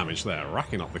excellent damage there,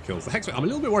 racking up the kills. The Hex Race, I'm a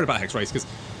little bit worried about Hex Race because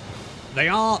they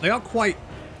are quite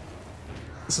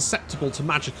susceptible to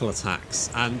magical attacks,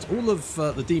 and all of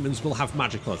the demons will have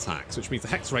magical attacks, which means the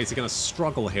Hex Race are going to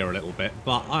struggle here a little bit,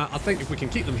 but I think if we can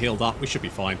keep them healed up, we should be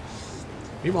fine.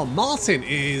 Meanwhile, Martin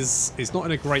is not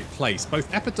in a great place.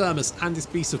 Both Epidermis and his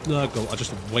Beast of Nurgle are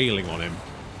just wailing on him,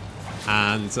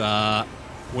 and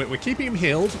we're keeping him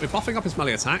healed, we're buffing up his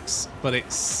melee attacks, but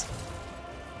it's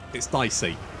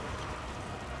dicey.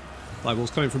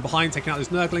 Direwolves coming from behind, taking out those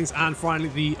Nurglings, and finally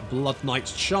the Blood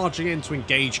Knights charging in to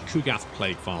engage Kugath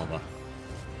Plaguefather.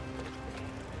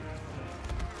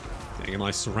 Getting a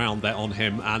nice surround there on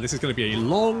him, and this is going to be a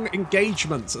long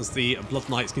engagement as the Blood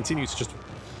Knights continue to just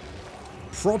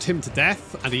prod him to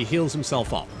death, and he heals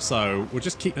himself up. So we'll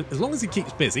just keep, as long as he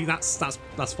keeps busy, that's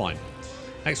fine.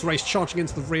 Hex Race charging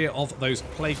into the rear of those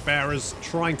Plague Bearers,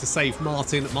 trying to save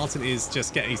Martin. Martin is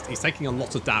just he's taking a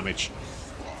lot of damage.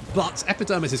 But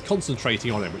Epidermis is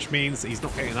concentrating on him, which means he's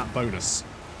not getting that bonus.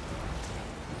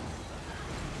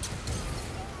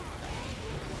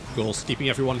 Ghorst keeping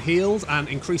everyone healed and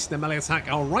increasing their melee attack.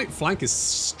 Our right flank is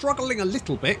struggling a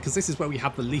little bit because this is where we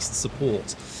have the least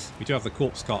support. We do have the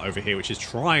Corpse Cart over here, which is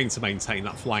trying to maintain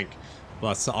that flank.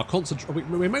 But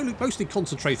we're mostly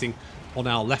concentrating on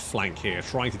our left flank here,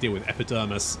 trying to deal with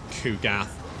Epidermis,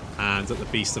 Kugath, and the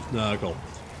Beast of Nurgle.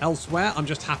 Elsewhere, I'm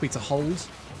just happy to hold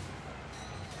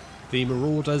the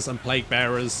Marauders and Plague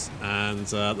Bearers and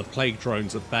the Plague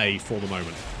Drones at bay for the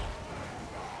moment.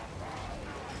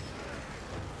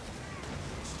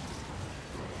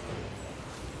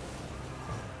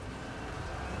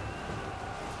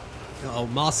 Oh,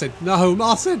 Martin. No,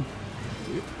 Martin!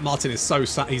 Martin is so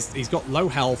sad. He's got low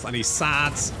health and he's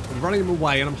sad. I'm running him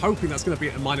away and I'm hoping that's going to be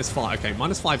at -5. Okay,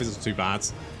 -5 isn't too bad.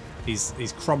 He's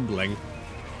crumbling.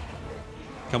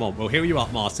 Come on, we'll heal you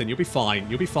up, Martin. You'll be fine.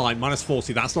 You'll be fine.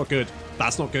 -40. That's not good.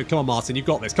 That's not good. Come on, Martin. You've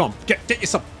got this. Come on. Get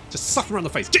yourself. Just suck him around the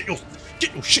face. Get your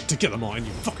shit together, Martin.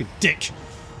 You fucking dick.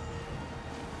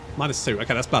 -2.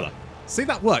 Okay, that's better. See,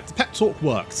 that worked. The pep talk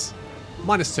worked.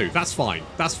 -2. That's fine.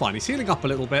 That's fine. He's healing up a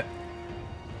little bit.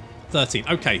 13.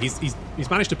 Okay, he's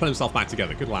managed to pull himself back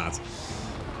together. Good lad.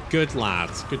 Good lad.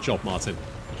 Good job, Martin.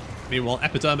 Meanwhile,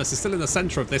 Epidermis is still in the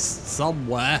centre of this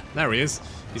somewhere. There he is.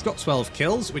 He's got 12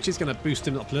 kills, which is going to boost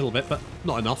him up a little bit, but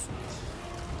not enough.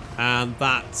 And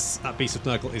that Beast of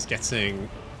Nurgle is getting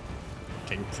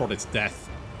prodded to death.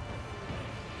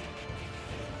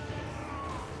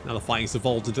 Now the fighting's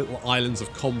evolved into little islands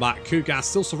of combat. Kugath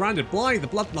still surrounded by the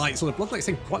Blood Knights, so the Blood Knights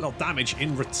taking quite a lot of damage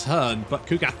in return, but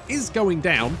Kugath is going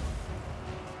down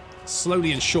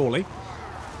slowly and surely.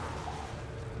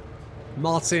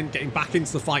 Martin getting back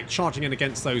into the fight, charging in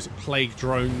against those plague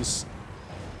drones.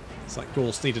 It's like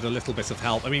Ghorst needed a little bit of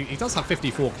help. I mean, he does have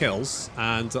 54 kills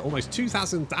and almost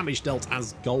 2,000 damage dealt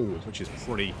as gold, which is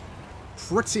pretty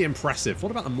impressive.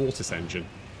 What about the Mortis engine?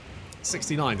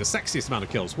 69, the sexiest amount of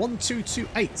kills.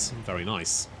 1228. Very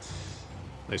nice.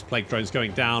 Those plague drones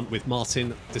going down with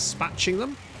Martin dispatching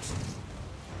them.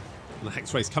 And the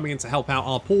Hex Rays coming in to help out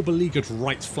our poor beleaguered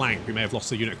right flank. We may have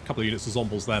lost a couple of units of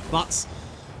zombies there, but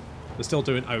we're still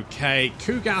doing okay.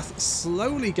 Kugath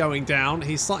slowly going down.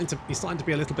 He's starting to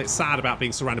be a little bit sad about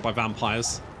being surrounded by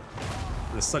vampires.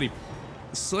 And they're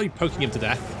slowly poking him to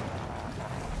death.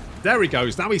 There he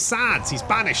goes. Now he's sad. He's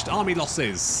banished. Army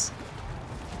losses.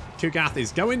 Kugath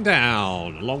is going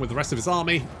down along with the rest of his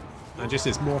army, and just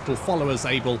his mortal followers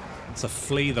able to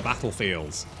flee the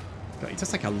battlefields. But he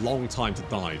does take a long time to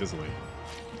die, doesn't he?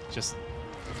 Just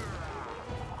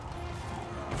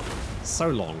so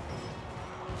long.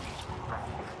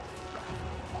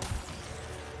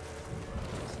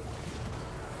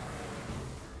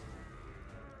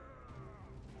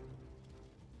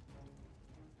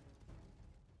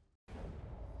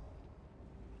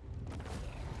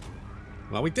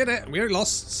 Well, we did it. We only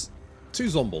lost 2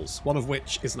 zombies, one of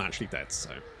which isn't actually dead, so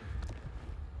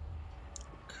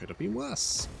could have been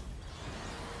worse.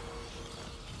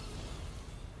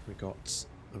 We got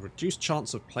a reduced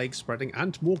chance of plague spreading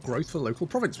and more growth for the local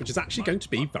province, which is actually going to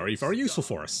be very, very useful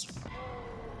for us.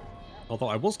 Although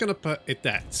I was going to put it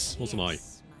dead, wasn't I?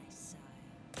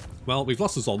 Well, we've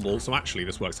lost a zombie, so actually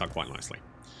this works out quite nicely.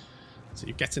 So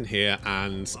you get in here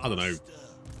and, I don't know,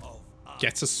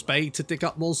 get a spade to dig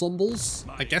up more zombies?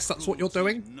 I guess that's what you're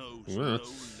doing? Yeah.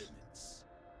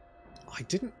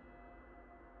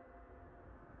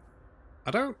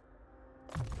 I don't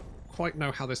quite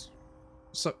know how this...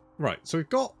 So, right, so we've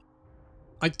got...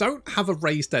 I don't have a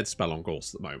Raise Dead spell on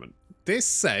Ghorst at the moment. This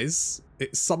says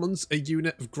it summons a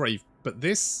unit of grave, but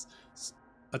this...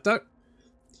 I don't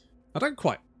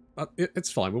quite...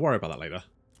 It's fine, we'll worry about that later.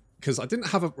 Because I didn't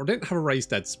have a Raise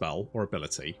Dead spell or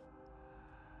ability.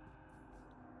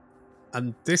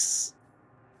 And this...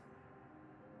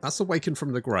 That's Awaken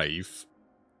from the Grave.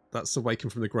 That's Awaken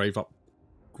from the Grave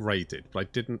upgraded. But I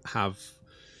didn't have...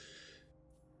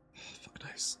 Fuck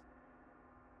knows.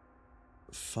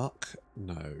 Fuck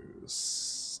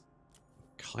knows.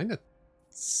 Kind of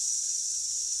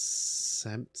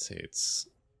tempted.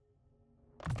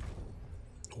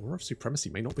 Aura of Supremacy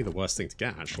may not be the worst thing to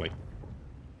get, actually.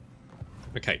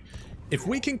 Okay. If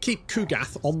we can keep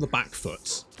Kugath on the back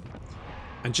foot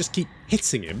and just keep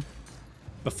hitting him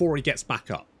before he gets back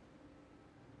up,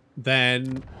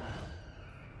 then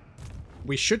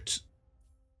we should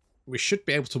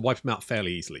be able to wipe him out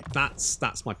fairly easily.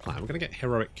 That's my plan. We're going to get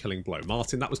Heroic Killing Blow.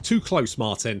 Martin, that was too close,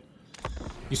 Martin.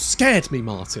 You scared me,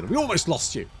 Martin. We almost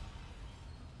lost you.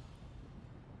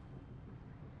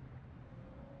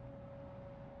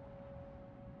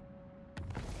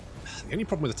 The only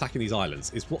problem with attacking these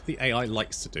islands is what the AI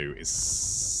likes to do is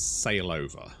sail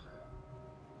over.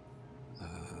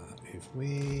 If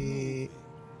we...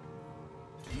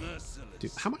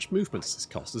 Dude, how much movement does this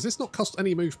cost? Does this not cost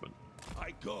any movement?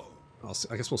 I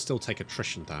guess we'll still take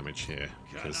attrition damage here.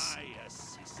 Because...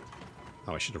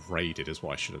 Oh, I should have raided is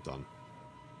what I should have done.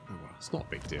 Oh well, it's not a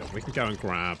big deal. We can go and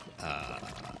grab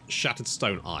Shattered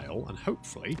Stone Isle and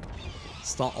hopefully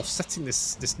start offsetting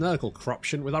this Nurgle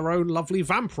corruption with our own lovely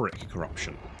Vampiric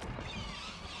corruption.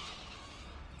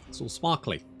 It's all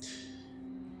sparkly.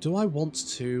 Do I want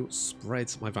to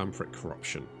spread my Vampiric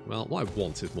corruption? Well, what I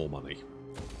want is more money.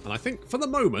 And I think for the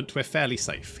moment we're fairly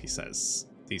safe, he says.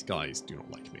 These guys do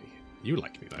not like me. You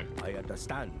like me though. I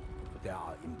understand, but there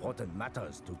are important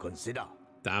matters to consider.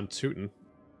 Damn tootin'.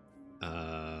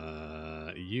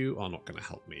 You are not going to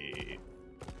help me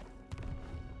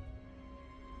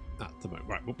at the moment.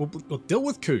 Right, we'll deal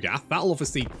with Kugath. That'll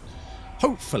obviously,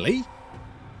 hopefully,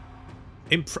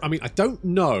 I mean, I don't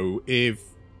know if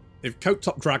Coat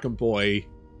Top Dragon Boy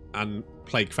and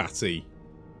Plague Fatty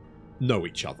know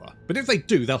each other. But if they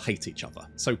do, they'll hate each other.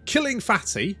 So killing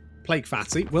Fatty, Plague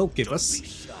Fatty, will give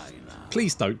us...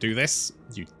 Please don't do this,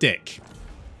 you dick.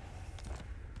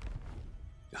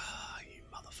 Ah, you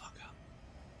motherfucker.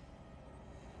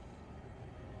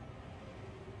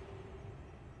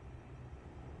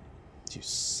 You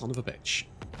son of a bitch.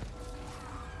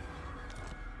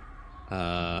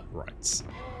 Right.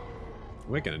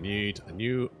 We're going to need a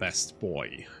new best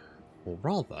boy. Or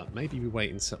rather, maybe we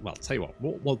wait until... Well, tell you what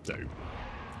we'll do.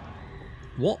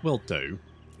 What we'll do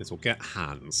is we'll get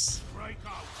Hans.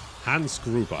 Hans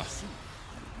Gruber.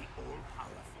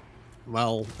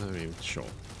 Well, I mean, sure.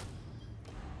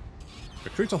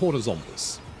 Recruit a horde of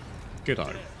zombies.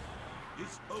 Good-o.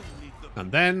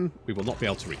 And then we will not be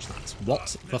able to reach that.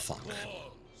 What the fuck?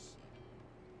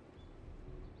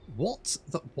 What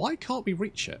the... Why can't we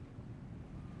reach it?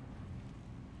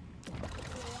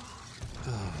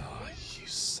 Oh, you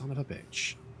son of a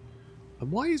bitch. And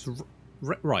why is...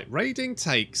 right, raiding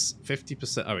takes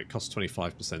 50%... Oh, it costs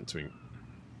 25% to...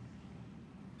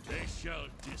 They shall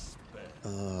despair.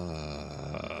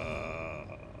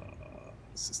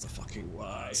 This is the fucking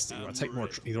worst. Either I take more...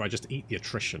 Either I just eat the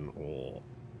attrition, or...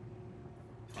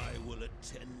 I will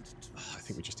attend to I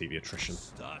think we just eat the attrition.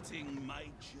 starting my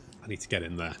journey. I need to get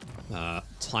in there.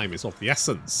 Time is of the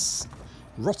essence.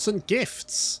 Rotten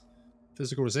gifts.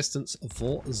 Physical resistance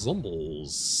for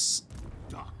zombies.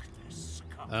 Darkness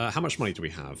come. How much money do we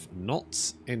have?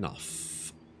 Not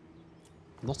enough.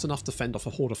 Not enough to fend off a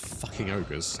horde of fucking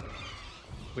ogres.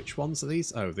 Which ones are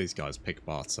these? Oh, these guys. Pig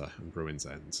Barter and Ruin's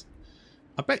End.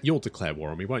 I bet you'll declare war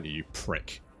on me, won't you, you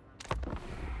prick?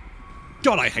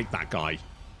 God, I hate that guy.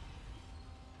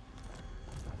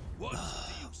 What do you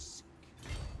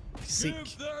Seek.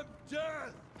 Give them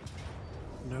death.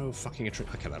 No fucking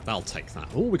attrition. Okay, that'll take that.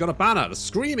 Oh, we got a banner. The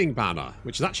Screaming Banner,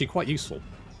 which is actually quite useful.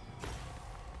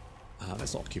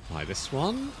 Let's occupy this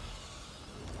one.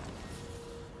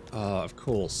 Of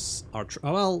course. Our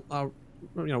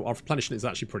replenishment is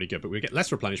actually pretty good, but we get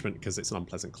less replenishment because it's an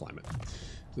unpleasant climate.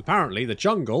 So apparently, the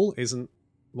jungle isn't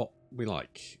what we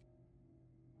like.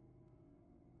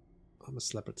 I'm a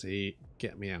celebrity.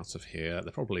 Get me out of here.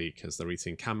 They're probably because they're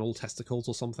eating camel testicles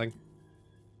or something.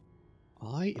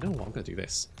 You know what? I'm going to do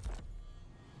this.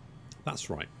 That's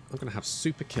right. I'm going to have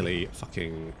super killy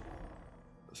fucking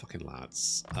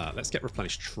lads. Let's get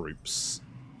replenished troops.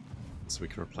 So we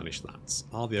can replenish that.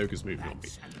 Are the ogres moving on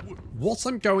me? What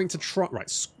I'm going to try... Right.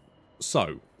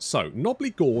 So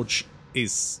Knobbly Gorge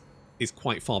is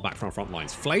quite far back from our front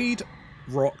lines. Flayed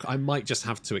Rock, I might just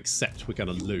have to accept we're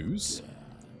going to lose.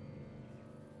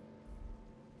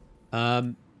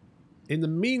 In the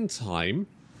meantime,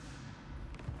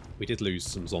 we did lose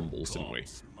some zombies, didn't we?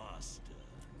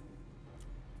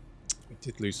 We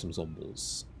did lose some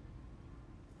zombies.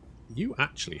 You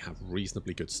actually have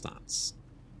reasonably good stats.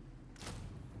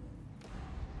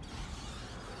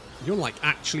 You're like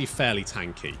actually fairly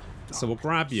tanky. So we'll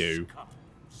grab you.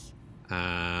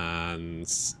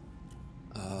 And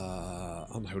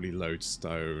Unholy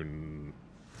Lodestone.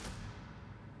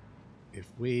 If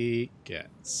we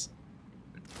get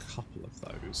a couple of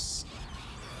those.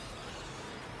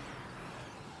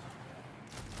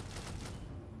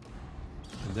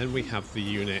 And then we have the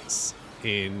units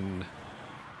in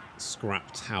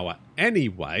Scrap Tower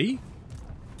anyway.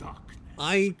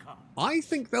 I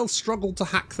think they'll struggle to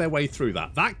hack their way through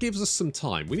that. That gives us some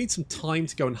time. We need some time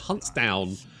to go and hunt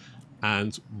down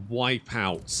and wipe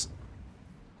out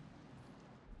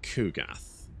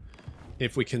Kugath.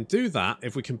 If we can do that,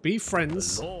 if we can be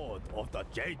friends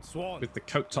with the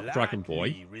coat-top dragon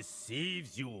boy.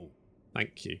 Receives you.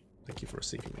 Thank you. Thank you for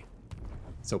receiving me.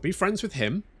 So be friends with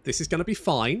him. This is going to be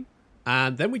fine.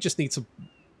 And then we just need to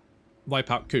wipe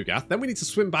out Kugath. Then we need to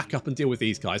swim back up and deal with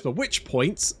these guys. By which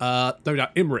point, no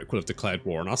doubt Imric will have declared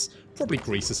war on us. Probably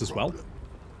Greasus as well.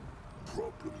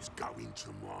 Problem is going to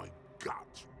my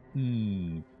gut.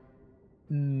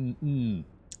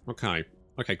 Okay.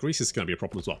 Okay, Greasus is going to be a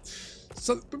problem as well.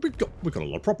 So we've got a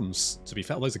lot of problems, to be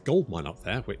fair. There's a gold mine up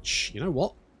there, which, you know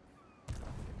what?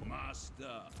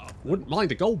 Wouldn't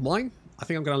mind a gold mine. I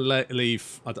think I'm going to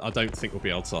leave. I don't think we'll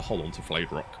be able to hold on to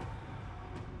Flayed Rock.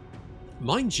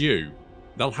 Mind you,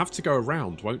 they'll have to go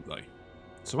around, won't they?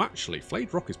 So actually,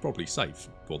 Flayed Rock is probably safe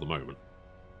for the moment.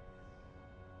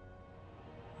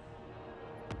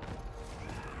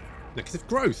 Negative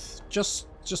growth. Just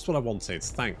what I wanted.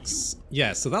 Thanks.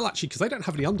 Yeah, so they'll actually... Because they don't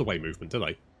have any underway movement, do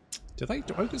they? Do they?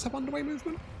 Do ogres have underway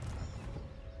movement?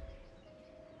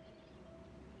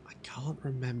 I can't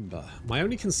remember. My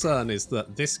only concern is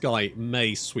that this guy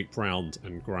may sweep round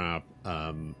and grab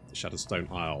Shadowstone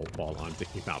Isle while I'm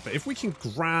digging about. But if we can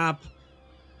grab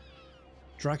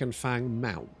Dragonfang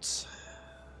Mount,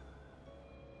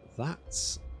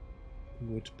 that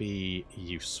would be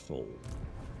useful.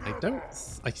 I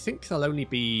think they'll only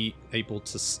be able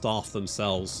to staff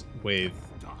themselves with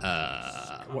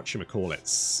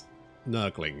whatchamacallits,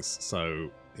 Nurglings,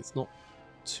 so it's not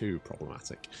too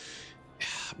problematic.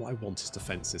 What I want is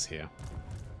defences here.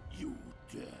 You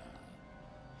dare.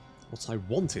 What I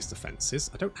want is defences.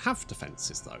 I don't have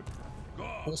defences though.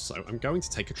 Also, I'm going to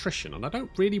take attrition, and I don't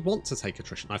really want to take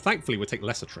attrition. Now, thankfully, we'll take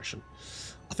less attrition.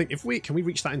 I think if can we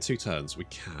reach that in 2 turns? We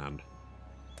can.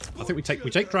 I think we take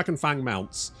Dragonfang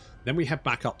mounts, then we head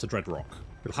back up to Dreadrock.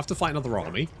 We'll have to fight another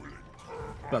army,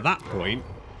 but at that point,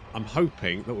 I'm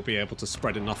hoping that we'll be able to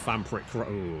spread enough vampiric...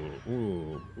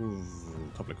 Ooh.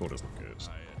 Public order's not good.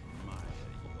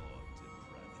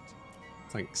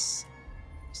 Thanks.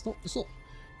 It's not...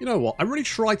 You know what? I really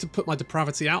tried to put my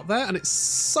depravity out there, and it's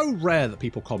so rare that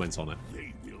people comment on it.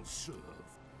 They will serve.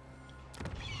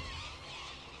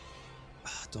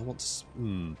 Do I want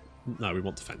to... No, we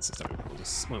want defences, don't we?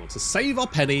 We want to save our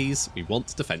pennies. We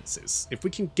want defences. If we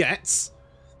can get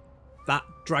that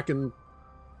dragon...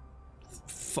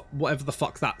 whatever the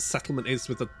fuck that settlement is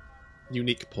with a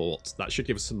unique port, that should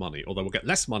give us some money. Although we'll get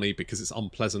less money because it's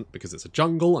unpleasant, because it's a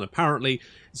jungle, and apparently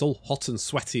it's all hot and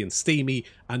sweaty and steamy,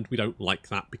 and we don't like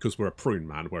that because we're a prune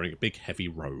man wearing a big heavy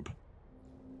robe.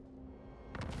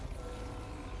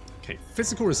 Okay,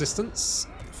 physical resistance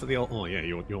for the... Oh yeah,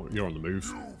 you're on the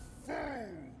move.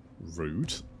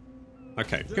 Rude.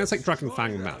 Okay, we're going to take Dragon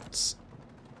Fang mounts.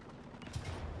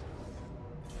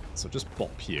 So just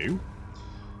bop you.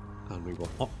 And we will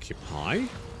occupy.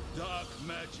 Dark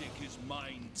magic is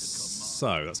mine to command.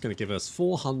 So that's going to give us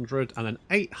 400 and then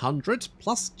 800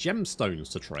 plus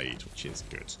gemstones to trade, which is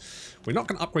good. We're not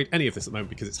going to upgrade any of this at the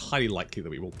moment because it's highly likely that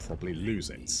we will probably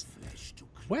lose it.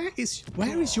 Where is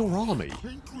your army?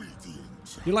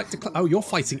 You like to... Oh, you're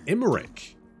fighting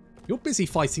Immeric. You're busy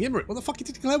fighting Immeric. What the fuck did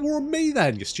you declare war on me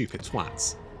then, you stupid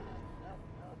twats?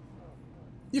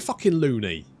 You fucking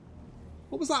loony.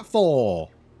 What was that for?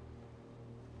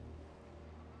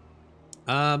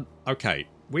 Okay,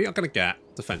 we are going to get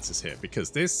defences here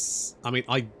because this, I mean,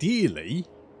 ideally,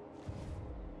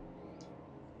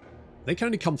 they can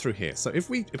only come through here. So if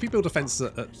we build defences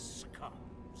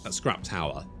at Scrap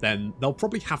Tower, then they'll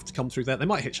probably have to come through there. They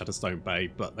might hit Shadowstone Bay,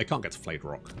 but they can't get to Flayed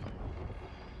Rock.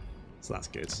 So that's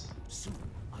good.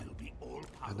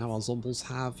 And now our Zombies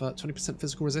have 20%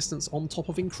 physical resistance on top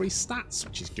of increased stats,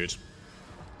 which is good.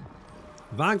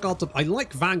 Vanguard, I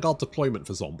like Vanguard deployment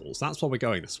for Zombies. That's why we're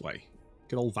going this way.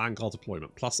 Good old Vanguard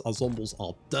deployment. Plus, our Zombies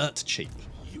are dirt cheap.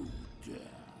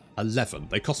 11.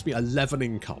 They cost me 11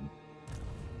 income.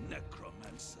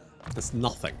 Necromancer. That's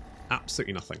nothing.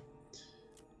 Absolutely nothing.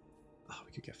 Oh,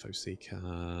 we could get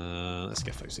Foseeker. Let's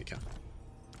get Foseeker.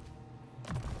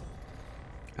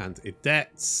 And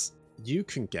Idets, you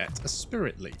can get a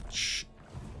Spirit Leech.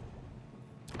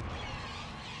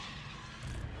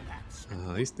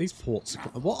 These ports...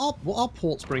 What are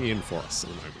ports bringing in for us at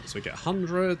the moment? So we get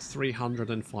 100, 300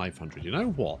 and 500. You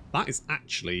know what? That is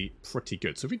actually pretty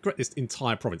good. So if we get this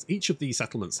entire province, each of these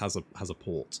settlements has a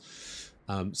port.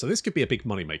 So this could be a big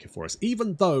moneymaker for us,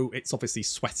 even though it's obviously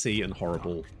sweaty and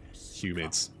horrible,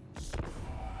 humid.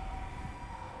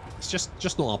 It's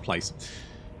just not our place.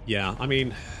 Yeah, I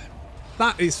mean,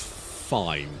 that is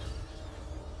fine.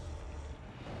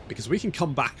 Because we can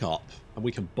come back up and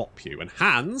we can bop you. And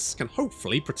Hans can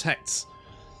hopefully protect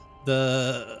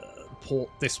the port,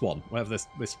 this one, wherever this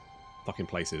fucking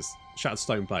place is. Shattered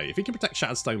Stone Bay. If he can protect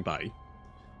Shattered Stone Bay,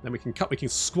 then we can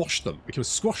squash them. We can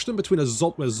squash them between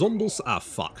zombies. Ah,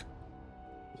 fuck.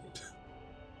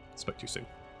 Spoke too soon.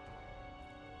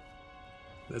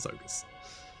 There's ogres.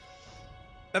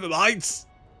 Never mind.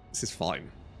 This is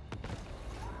fine.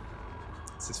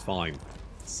 This is fine.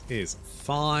 This is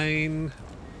fine.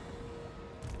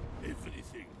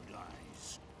 Everything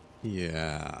dies.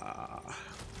 Yeah.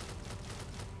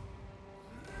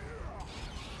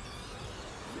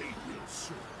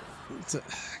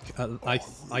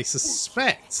 I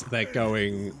suspect they're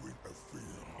going...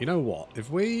 You know what? If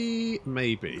we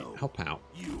maybe help out,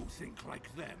 You think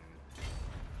like them.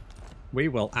 we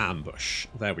will ambush.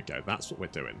 There we go. That's what we're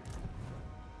doing.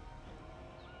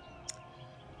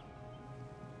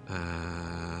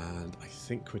 And I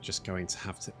think we're just going to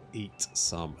have to eat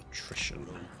some attrition,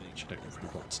 which I don't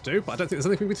really want to do, but I don't think there's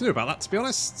anything we can do about that, to be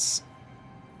honest.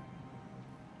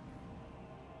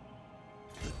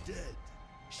 The dead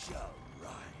shall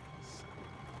rise.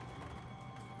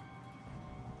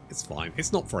 It's fine.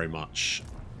 It's not very much.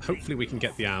 Hopefully we can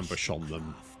get the ambush on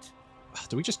them.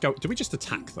 Do we just go? Do we just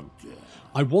attack them?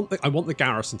 I want the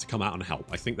garrison to come out and help.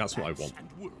 I think that's what I want. And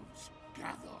wolves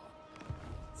gather.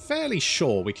 Fairly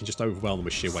sure we can just overwhelm them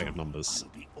with sheer weight of numbers.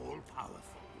 I'll be all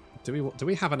powerful. Do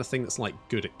we have anything that's like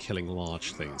good at killing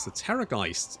large things? The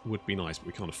Terrorgeist would be nice, but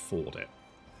we can't afford it.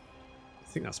 I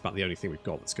think that's about the only thing we've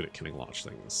got that's good at killing large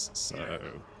things. So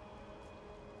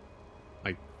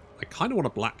I kind of want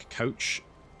a black coach.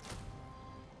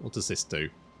 What does this do?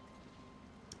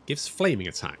 Gives flaming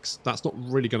attacks. That's not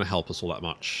really going to help us all that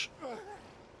much.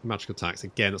 Magical attacks,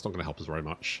 again, that's not going to help us very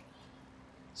much.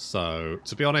 So,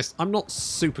 to be honest, I'm not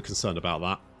super concerned about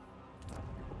that.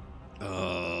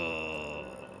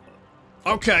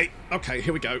 Okay,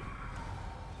 here we go.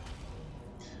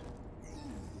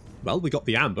 Well, we got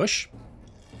the ambush.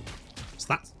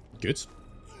 So Good.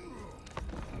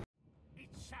 It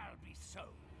shall be so.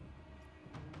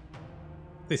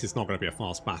 This is not going to be a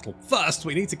fast battle. First,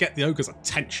 we need to get the ogre's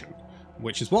attention,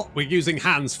 which is what we're using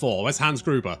Hans for. Where's Hans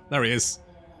Gruber? There he is.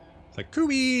 So,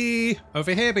 cooey!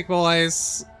 Over here, big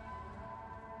boys!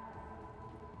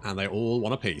 And they all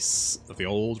want a piece of the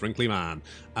old wrinkly man.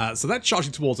 So they're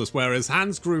charging towards us, whereas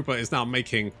Hans Gruber is now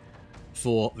making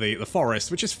for the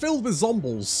forest, which is filled with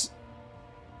zombies.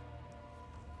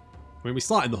 When we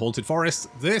start in the haunted forest,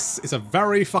 this is a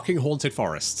very fucking haunted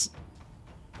forest.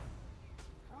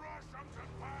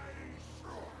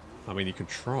 I mean, you can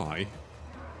try.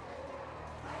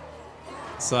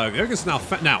 So the ogres are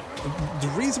now the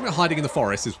reason we're hiding in the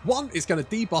forest is, one, it's going to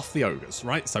debuff the ogres,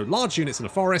 right? So large units in a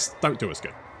forest don't do us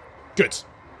good. Good.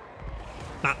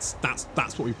 That's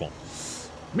what we want.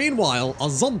 Meanwhile, our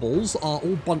zombies are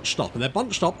all bunched up, and they're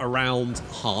bunched up around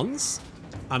Hans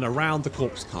and around the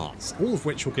corpse carts, all of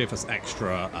which will give us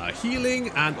extra healing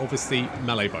and obviously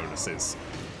melee bonuses.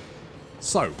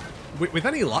 So, with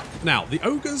any luck, now the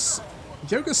ogres'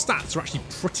 stats are actually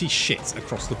pretty shit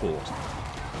across the board.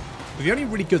 But the only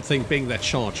really good thing being their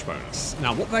charge bonus.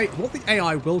 Now, what the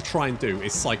AI will try and do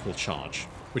is cycle charge,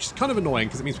 which is kind of annoying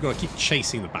because it means we've got to keep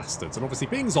chasing the bastards. And obviously,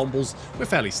 being zombies, we're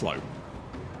fairly slow.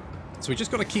 So we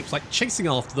just got to keep like chasing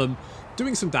after them,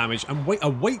 doing some damage, and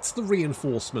await the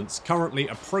reinforcements currently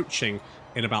approaching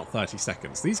in about 30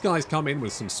 seconds. These guys come in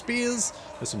with some spears,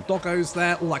 there's some doggos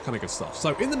there, all that kind of good stuff.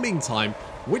 So in the meantime,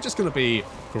 we're just going to be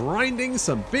grinding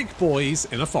some big boys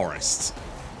in a forest.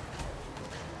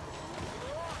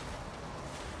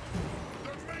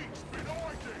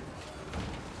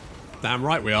 Damn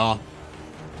right we are.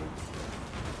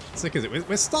 Sick is it?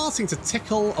 We're starting to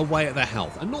tickle away at their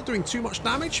health and not doing too much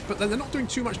damage, but then they're not doing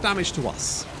too much damage to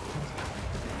us.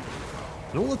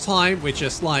 And all the time we're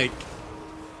just like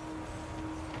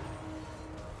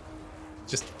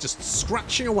just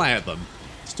scratching away at them,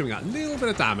 just doing a little bit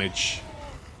of damage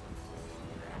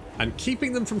and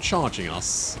keeping them from charging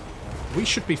us. We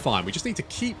should be fine. We just need to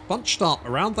keep bunched up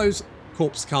around those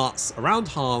corpse carts, around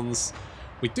Hans.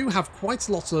 We do have quite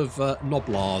a lot of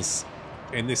Noblars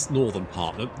in this northern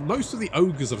part. Most of the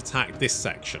ogres have attacked this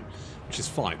section, which is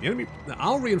fine.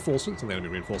 Our reinforcements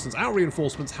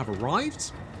have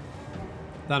arrived.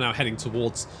 They're now heading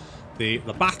towards the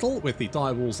battle with the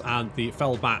direwolves and the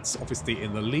fell bats, obviously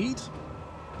in the lead.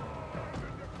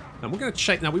 And we're going to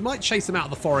chase. Now we might chase them out of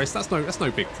the forest. That's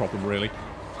no big problem really.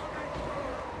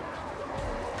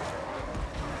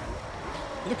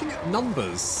 Looking at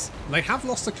numbers, they have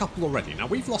lost a couple already. Now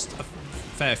we've lost a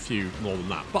fair few more than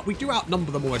that, but we do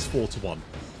outnumber them almost 4 to 1.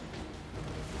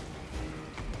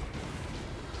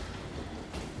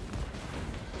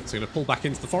 So we're going to pull back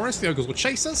into the forest. The ogres will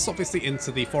chase us, obviously,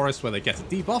 into the forest where they get a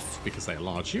debuff because they are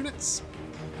large units,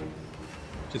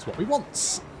 which is what we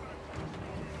want.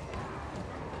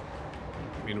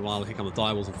 Meanwhile, here come the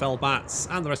direwolves and fellbats,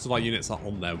 and the rest of our units are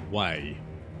on their way.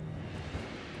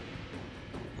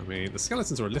 I mean, the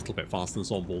skeletons are a little bit faster than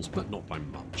zombies, but not by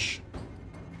much.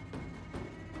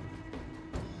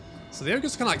 So the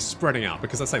ogres are kind of like spreading out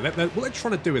because I say what they're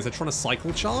trying to do is they're trying to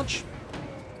cycle charge,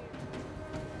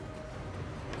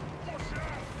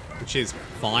 which is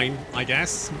fine, I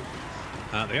guess.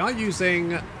 They are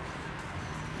using what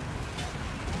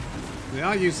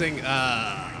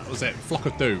was it? Flock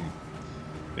of Doom.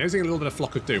 They're using a little bit of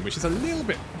Flock of Doom, which is a little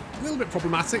bit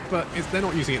problematic, but they're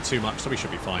not using it too much, so we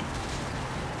should be fine.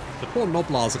 The poor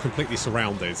Noblars are completely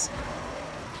surrounded.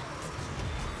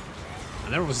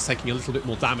 And they're obviously taking a little bit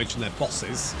more damage than their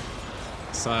bosses.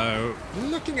 So,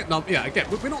 looking at yeah, again,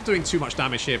 we're not doing too much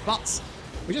damage here, but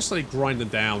we're just slowly grinding them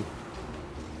down.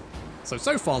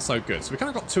 So far, so good. So we kind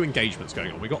of got 2 engagements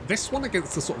going on. We got this one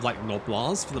against the sort of like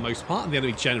Noblars for the most part, and the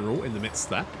enemy general in the midst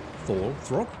there.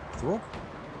 Thorg.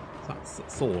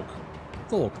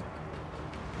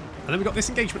 And then we've got this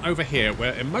engagement over here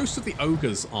where most of the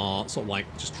ogres are sort of like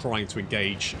just trying to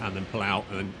engage and then pull out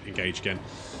and then engage again.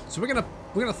 So we're gonna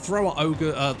throw our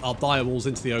direwolves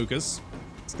into the ogres.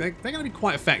 So they're going to be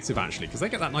quite effective actually because they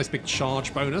get that nice big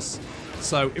charge bonus.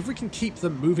 So if we can keep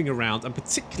them moving around, and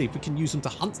particularly if we can use them to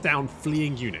hunt down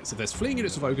fleeing units. If there's fleeing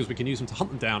units of ogres, we can use them to hunt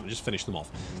them down and just finish them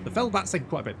off. The fellbats taking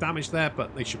quite a bit of damage there,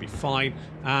 but they should be fine.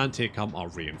 And here come our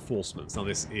reinforcements. Now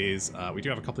this is we do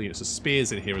have a couple of units of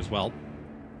spears in here as well.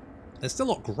 They're still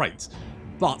not great,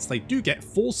 but they do get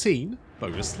 14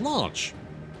 bonus large.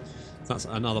 So that's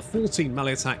another 14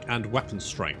 melee attack and weapon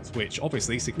strength, which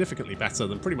obviously is significantly better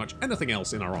than pretty much anything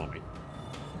else in our army.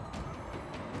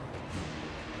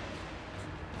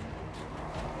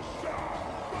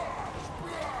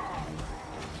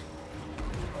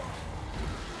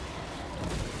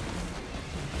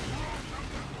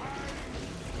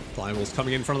 Direwolves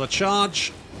coming in for another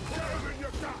charge.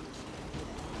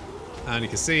 And you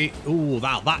can see, ooh,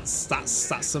 that's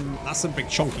some big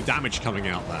chunky damage coming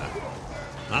out there.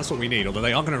 That's what we need, although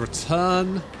they are going to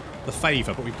return the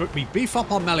favour. But we beef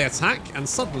up our melee attack, and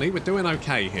suddenly we're doing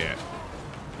okay here.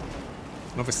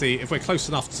 And obviously, if we're close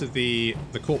enough to the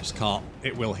corpse cart,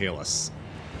 it will heal us.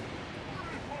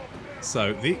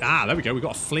 So, there we go. We've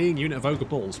got a fleeing unit of Ogre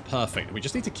Bulls. Perfect. We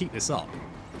just need to keep this up.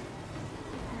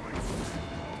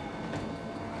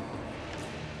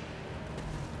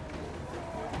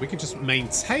 We can just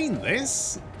maintain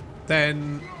this,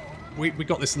 then we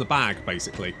got this in the bag,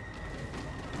 basically.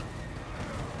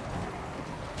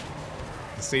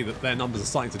 You see that their numbers are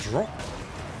starting to drop,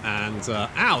 and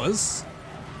ours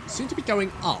seem to be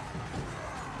going up.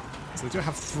 So they do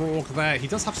have Throg there. He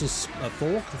does have some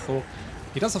Thorg.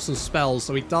 He does have some spells,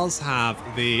 so he does have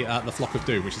the Flock of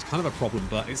Doom, which is kind of a problem,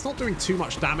 but it's not doing too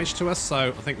much damage to us. So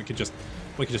I think we can just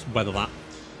weather that.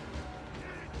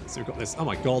 So we've got this. Oh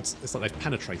my god, it's like they've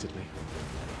penetrated me.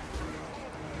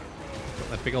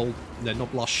 Got that big old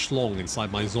Noblar Schlong inside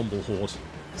my Zomble horde.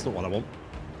 That's not what I want.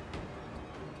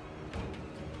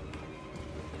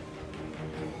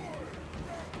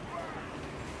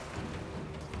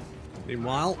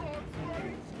 Meanwhile,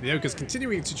 the Ogre's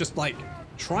continuing to just like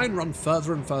try and run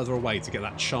further and further away to get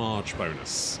that charge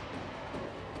bonus.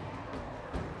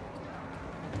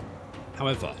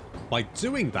 However, by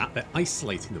doing that, they're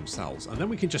isolating themselves, and then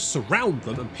we can just surround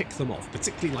them and pick them off,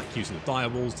 particularly like using the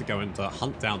direwolves to go and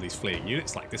hunt down these fleeing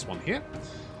units, like this one here.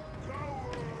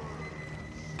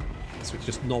 So we can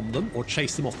just nom them or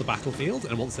chase them off the battlefield,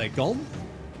 and once they're gone,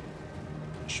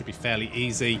 it should be fairly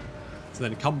easy to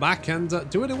then come back and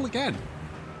do it all again.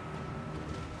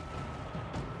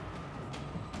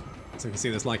 So you can see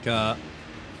there's like a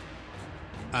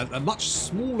much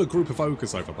smaller group of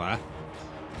ogres over there.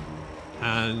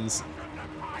 And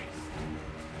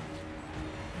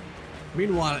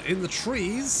meanwhile, in the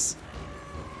trees,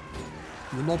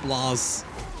 the Noblars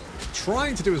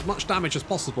trying to do as much damage as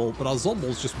possible, but our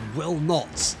Zombles just will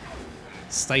not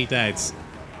stay dead.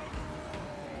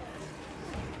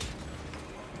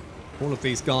 All of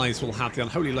these guys will have the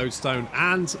Unholy Lodestone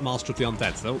and Master of the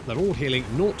Undead. They're all healing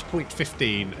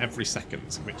 0.15 every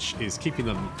second, which is keeping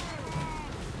them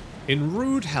in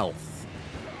rude health.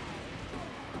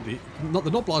 The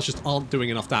Noblars just aren't doing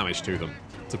enough damage to them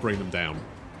to bring them down.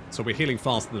 So we're healing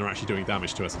faster than they're actually doing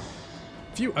damage to us.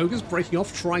 A few ogres breaking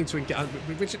off, trying to engage.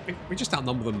 We just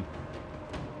outnumber them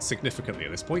significantly at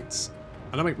this point.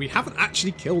 And I mean, we haven't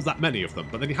actually killed that many of them,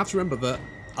 but then you have to remember that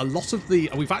a lot of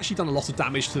we've actually done a lot of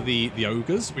damage to the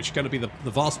ogres, which are going to be the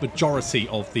vast majority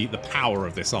of the power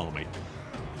of this army.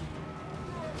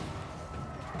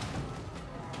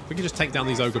 We can just take down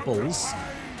these ogre bulls.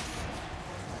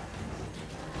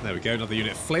 There we go, another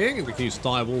unit fleeing, and we can use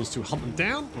direwolves to hunt them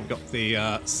down. We've got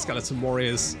the skeleton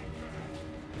warriors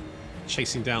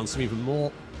chasing down some even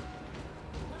more.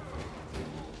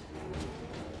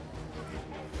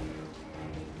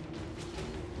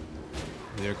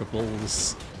 The ogre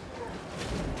bulls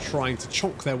trying to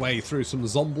chonk their way through some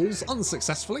zombles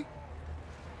unsuccessfully.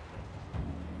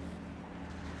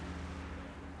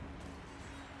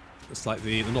 Looks like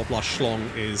the Noblar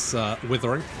Schlong is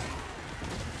withering.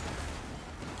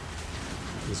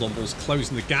 The Zombles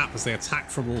closing the gap as they attack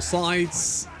from all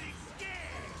sides.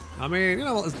 I mean, you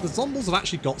know what? The Zombles have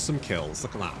actually got some kills.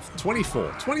 Look at that.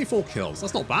 24 kills.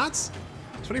 That's not bad.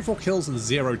 24 kills and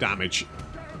 0 damage.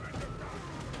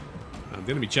 And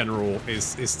the enemy general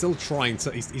is still trying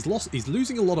to... He's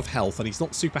losing a lot of health, and he's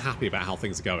not super happy about how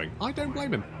things are going. I don't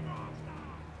blame him.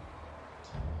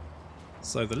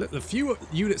 So the few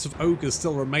units of ogres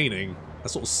still remaining are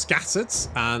sort of scattered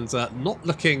and not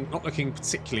looking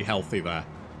particularly healthy there.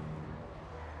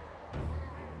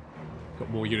 Got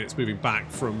more units moving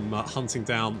back from hunting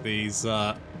down these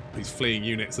fleeing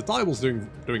units. The Direwolves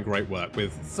doing great work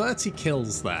with 30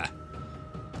 kills there.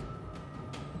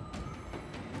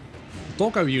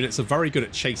 Doggo units are very good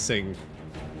at chasing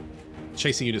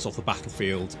units off the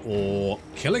battlefield or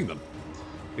killing them.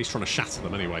 At least trying to shatter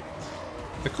them anyway.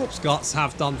 The Corpse Guards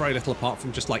have done very little apart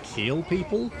from just like heal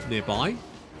people nearby.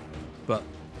 But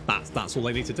that's all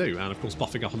they need to do. And of course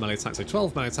buffing up a melee attack. So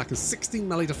 12 melee attack and 16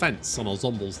 melee defense on our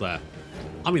Zombles there.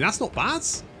 I mean, that's not bad.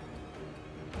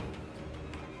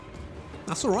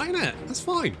 That's alright, isn't it? That's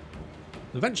fine.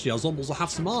 Eventually our Zombles will have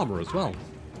some armour as well.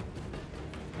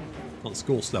 Once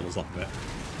Ghorst levels up a bit.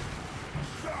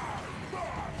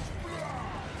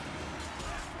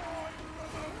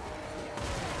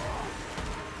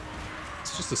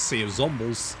 It's just a sea of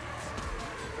Zombles.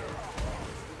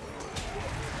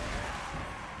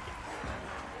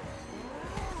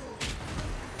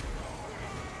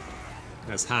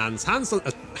 There's Hands.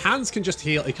 Hands can just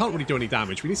heal. He can't really do any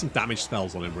damage. We need some damage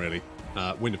spells on him, really.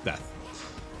 Wind of Death.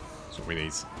 That's what we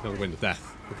need. A little Wind of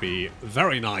Death would be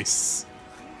very nice.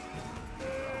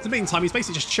 In the meantime, he's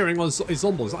basically just cheering on his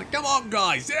zombies. He's like, come on,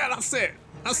 guys. Yeah, that's it.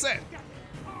 That's it.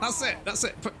 That's it. That's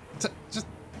it. Just,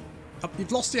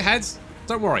 you've lost your head.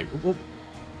 Don't worry. We'll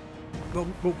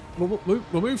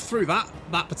move through that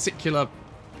particular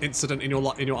incident in your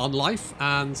unlife,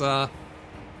 and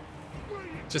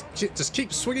just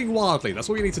keep swinging wildly. That's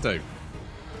all you need to do.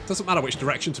 Doesn't matter which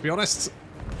direction, to be honest.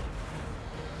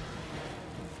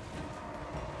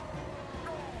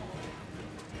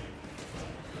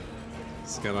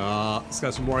 Let's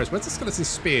go some warriors. Where's the skeleton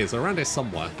spears? They're around here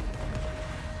somewhere.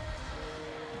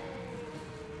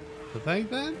 Are they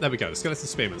there? There we go. The skeleton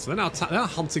spearmen. So they're now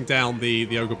hunting down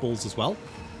the ogre bulls as well.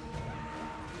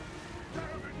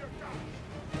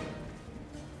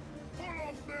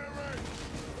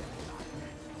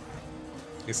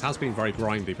 This has been very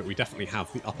grindy, but we definitely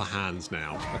have the upper hand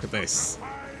now. Look at this.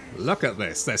 Look at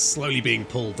this. They're slowly being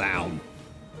pulled down.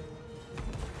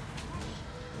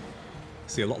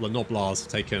 See, a lot of the Noblars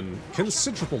have taken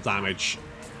considerable damage.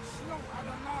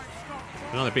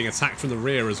 Now they're being attacked from the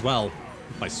rear as well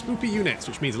by spoopy units,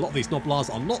 which means a lot of these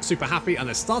Noblars are not super happy, and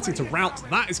they're starting to rout.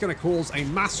 That is going to cause a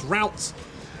mass rout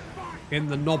in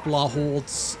the Noblar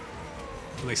hordes,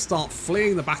 and they start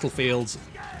fleeing the battlefield,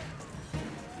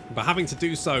 but having to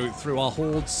do so through our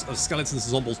hordes of skeletons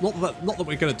and zombies. Not that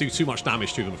we're going to do too much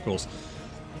damage to them, of course.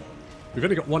 We've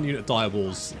only got one unit of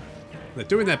direwolves. They're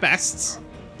doing their best,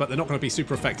 but they're not going to be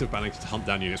super effective managing to hunt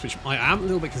down units, which I am a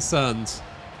little bit concerned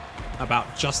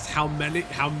about just how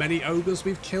many ogres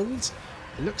we've killed.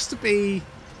 It looks to be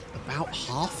about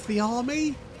half the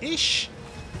army-ish,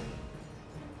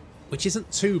 which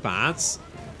isn't too bad,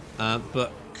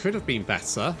 but could have been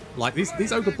better. Like,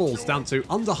 these ogre bulls down to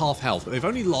under half health, but they've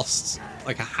only lost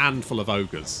like a handful of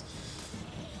ogres.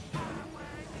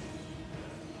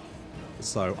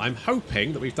 So I'm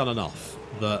hoping that we've done enough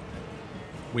that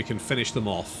we can finish them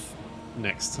off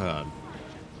next turn.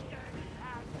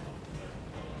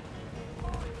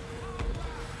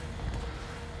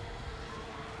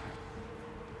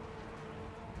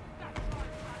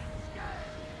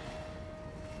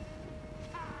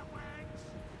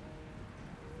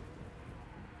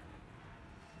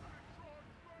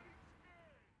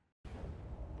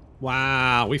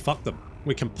 Wow, we fucked them.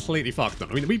 We completely fucked them.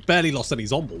 I mean, we barely lost any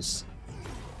zombies.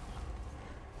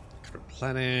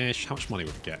 Replenish. How much money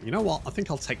would we get? You know what? I think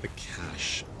I'll take the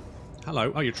cash.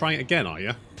 Hello. Oh, you're trying it again, are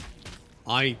you?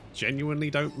 I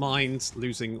genuinely don't mind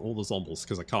losing all the zombies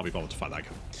because I can't be bothered to fight that guy.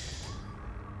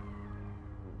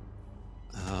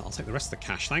 I'll take the rest of the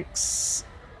cash, thanks.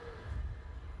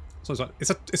 So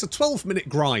it's a 12-minute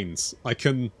grind. I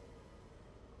could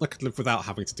live without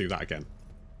having to do that again.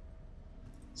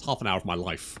 It's half an hour of my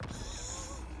life.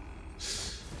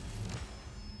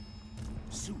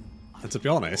 And to be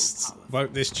honest,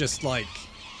 won't this just, like,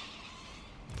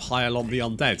 pile on the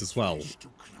undead as well?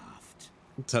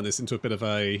 Turn this into a bit of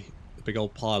a big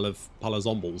old pile of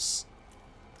zombies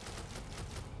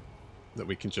that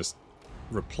we can just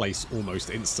replace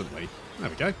almost instantly. There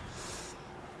we go.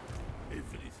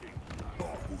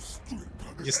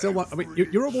 You still want? I mean,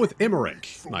 you're all with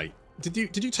Immortal, mate. Did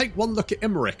you take one look at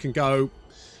Immortal and go,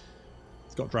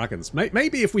 it's got dragons?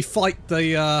 Maybe if we fight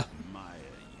the.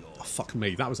 Oh, fuck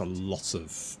me, that was a lot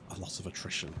of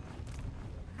attrition.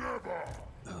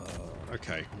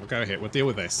 Okay, we'll go here. We'll deal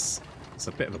with this. It's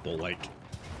a bit of a ball ache.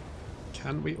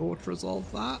 Can we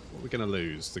auto-resolve that? What are we going to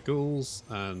lose? The ghouls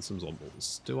and some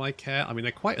zombies. Do I care? I mean,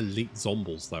 they're quite elite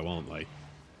zombies, though, aren't they?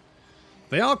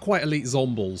 They are quite elite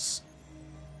zombies.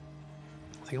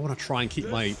 I think I want to try and keep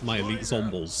my elite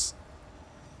zombies.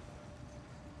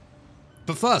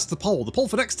 But first, the poll. The poll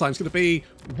for next time is going to be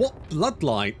what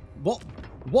bloodline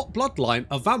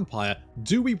of vampire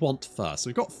do we want first? So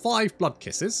we've got 5 blood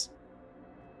kisses.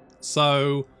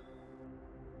 So,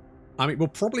 I mean, we'll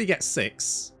probably get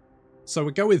 6. So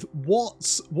we'll go with what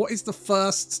is the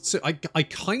first? I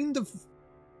kind of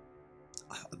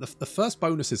the first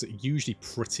bonuses are usually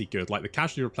pretty good. Like the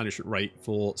casualty replenishment rate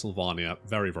for Sylvania,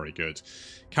 very, very good.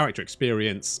 Character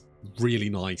experience, really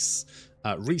nice.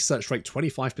 Research rate,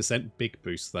 25%, big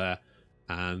boost there.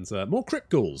 And more crit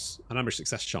ghouls and ambush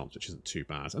success charms, which isn't too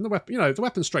bad. And the weapon, the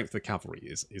weapon strength of the cavalry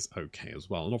is okay as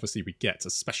well. And obviously we get a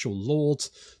special lord,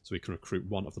 so we can recruit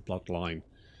one of the bloodline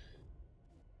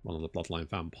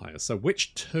vampires. So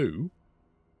which 2?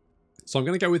 So I'm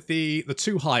going to go with the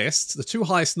 2 highest. The 2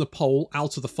 highest in the poll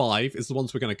out of the 5 is the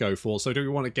ones we're going to go for. So do we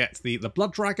want to get the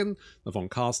Blood Dragon, the Von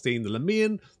Karstein, the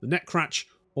Lemian, the Necratch,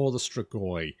 or the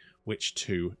Strigoi? Which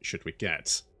 2 should we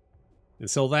get?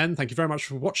 Until then, thank you very much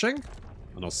for watching,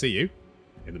 and I'll see you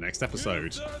in the next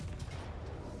episode.